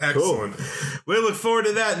stuff. Excellent. We look forward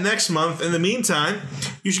to that next month. In the meantime,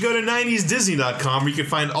 you should go to 90sdisney.com where you can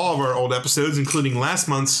find all of our old episodes, including last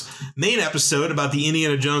month's main episode about the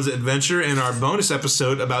Indiana Jones adventure and our bonus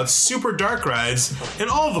episode about super dark rides in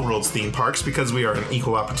all of the world's theme parks, because we are an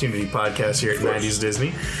equal opportunity podcast here at 90s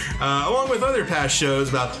Disney, along with other past shows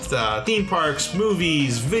about theme parks,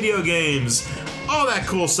 movies, video games, all that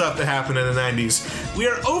cool stuff that happened in the 90s. We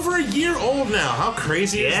are over a year old now. How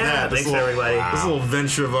crazy is Yeah, that? thanks This little- everybody. This little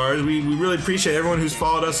venture of ours. We really appreciate everyone who's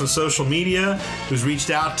followed us on social media, who's reached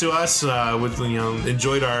out to us with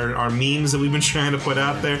enjoyed our memes that we've been trying to put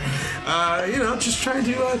out there. Just trying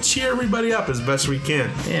to cheer everybody up as best we can.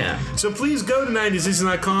 Yeah. So please go to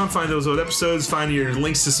 90sdisney.com, find those old episodes, find your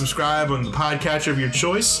links to subscribe on the podcatcher of your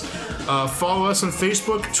choice. Follow us on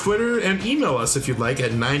Facebook, Twitter, and email us if you'd like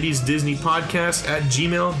at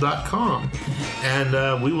 90sdisneypodcast@gmail.com.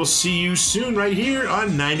 And we will see you soon right here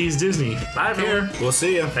on 90s Disney. Bye, everyone. We'll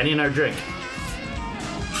see you. Penny and our drink.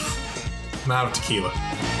 I'm out of tequila.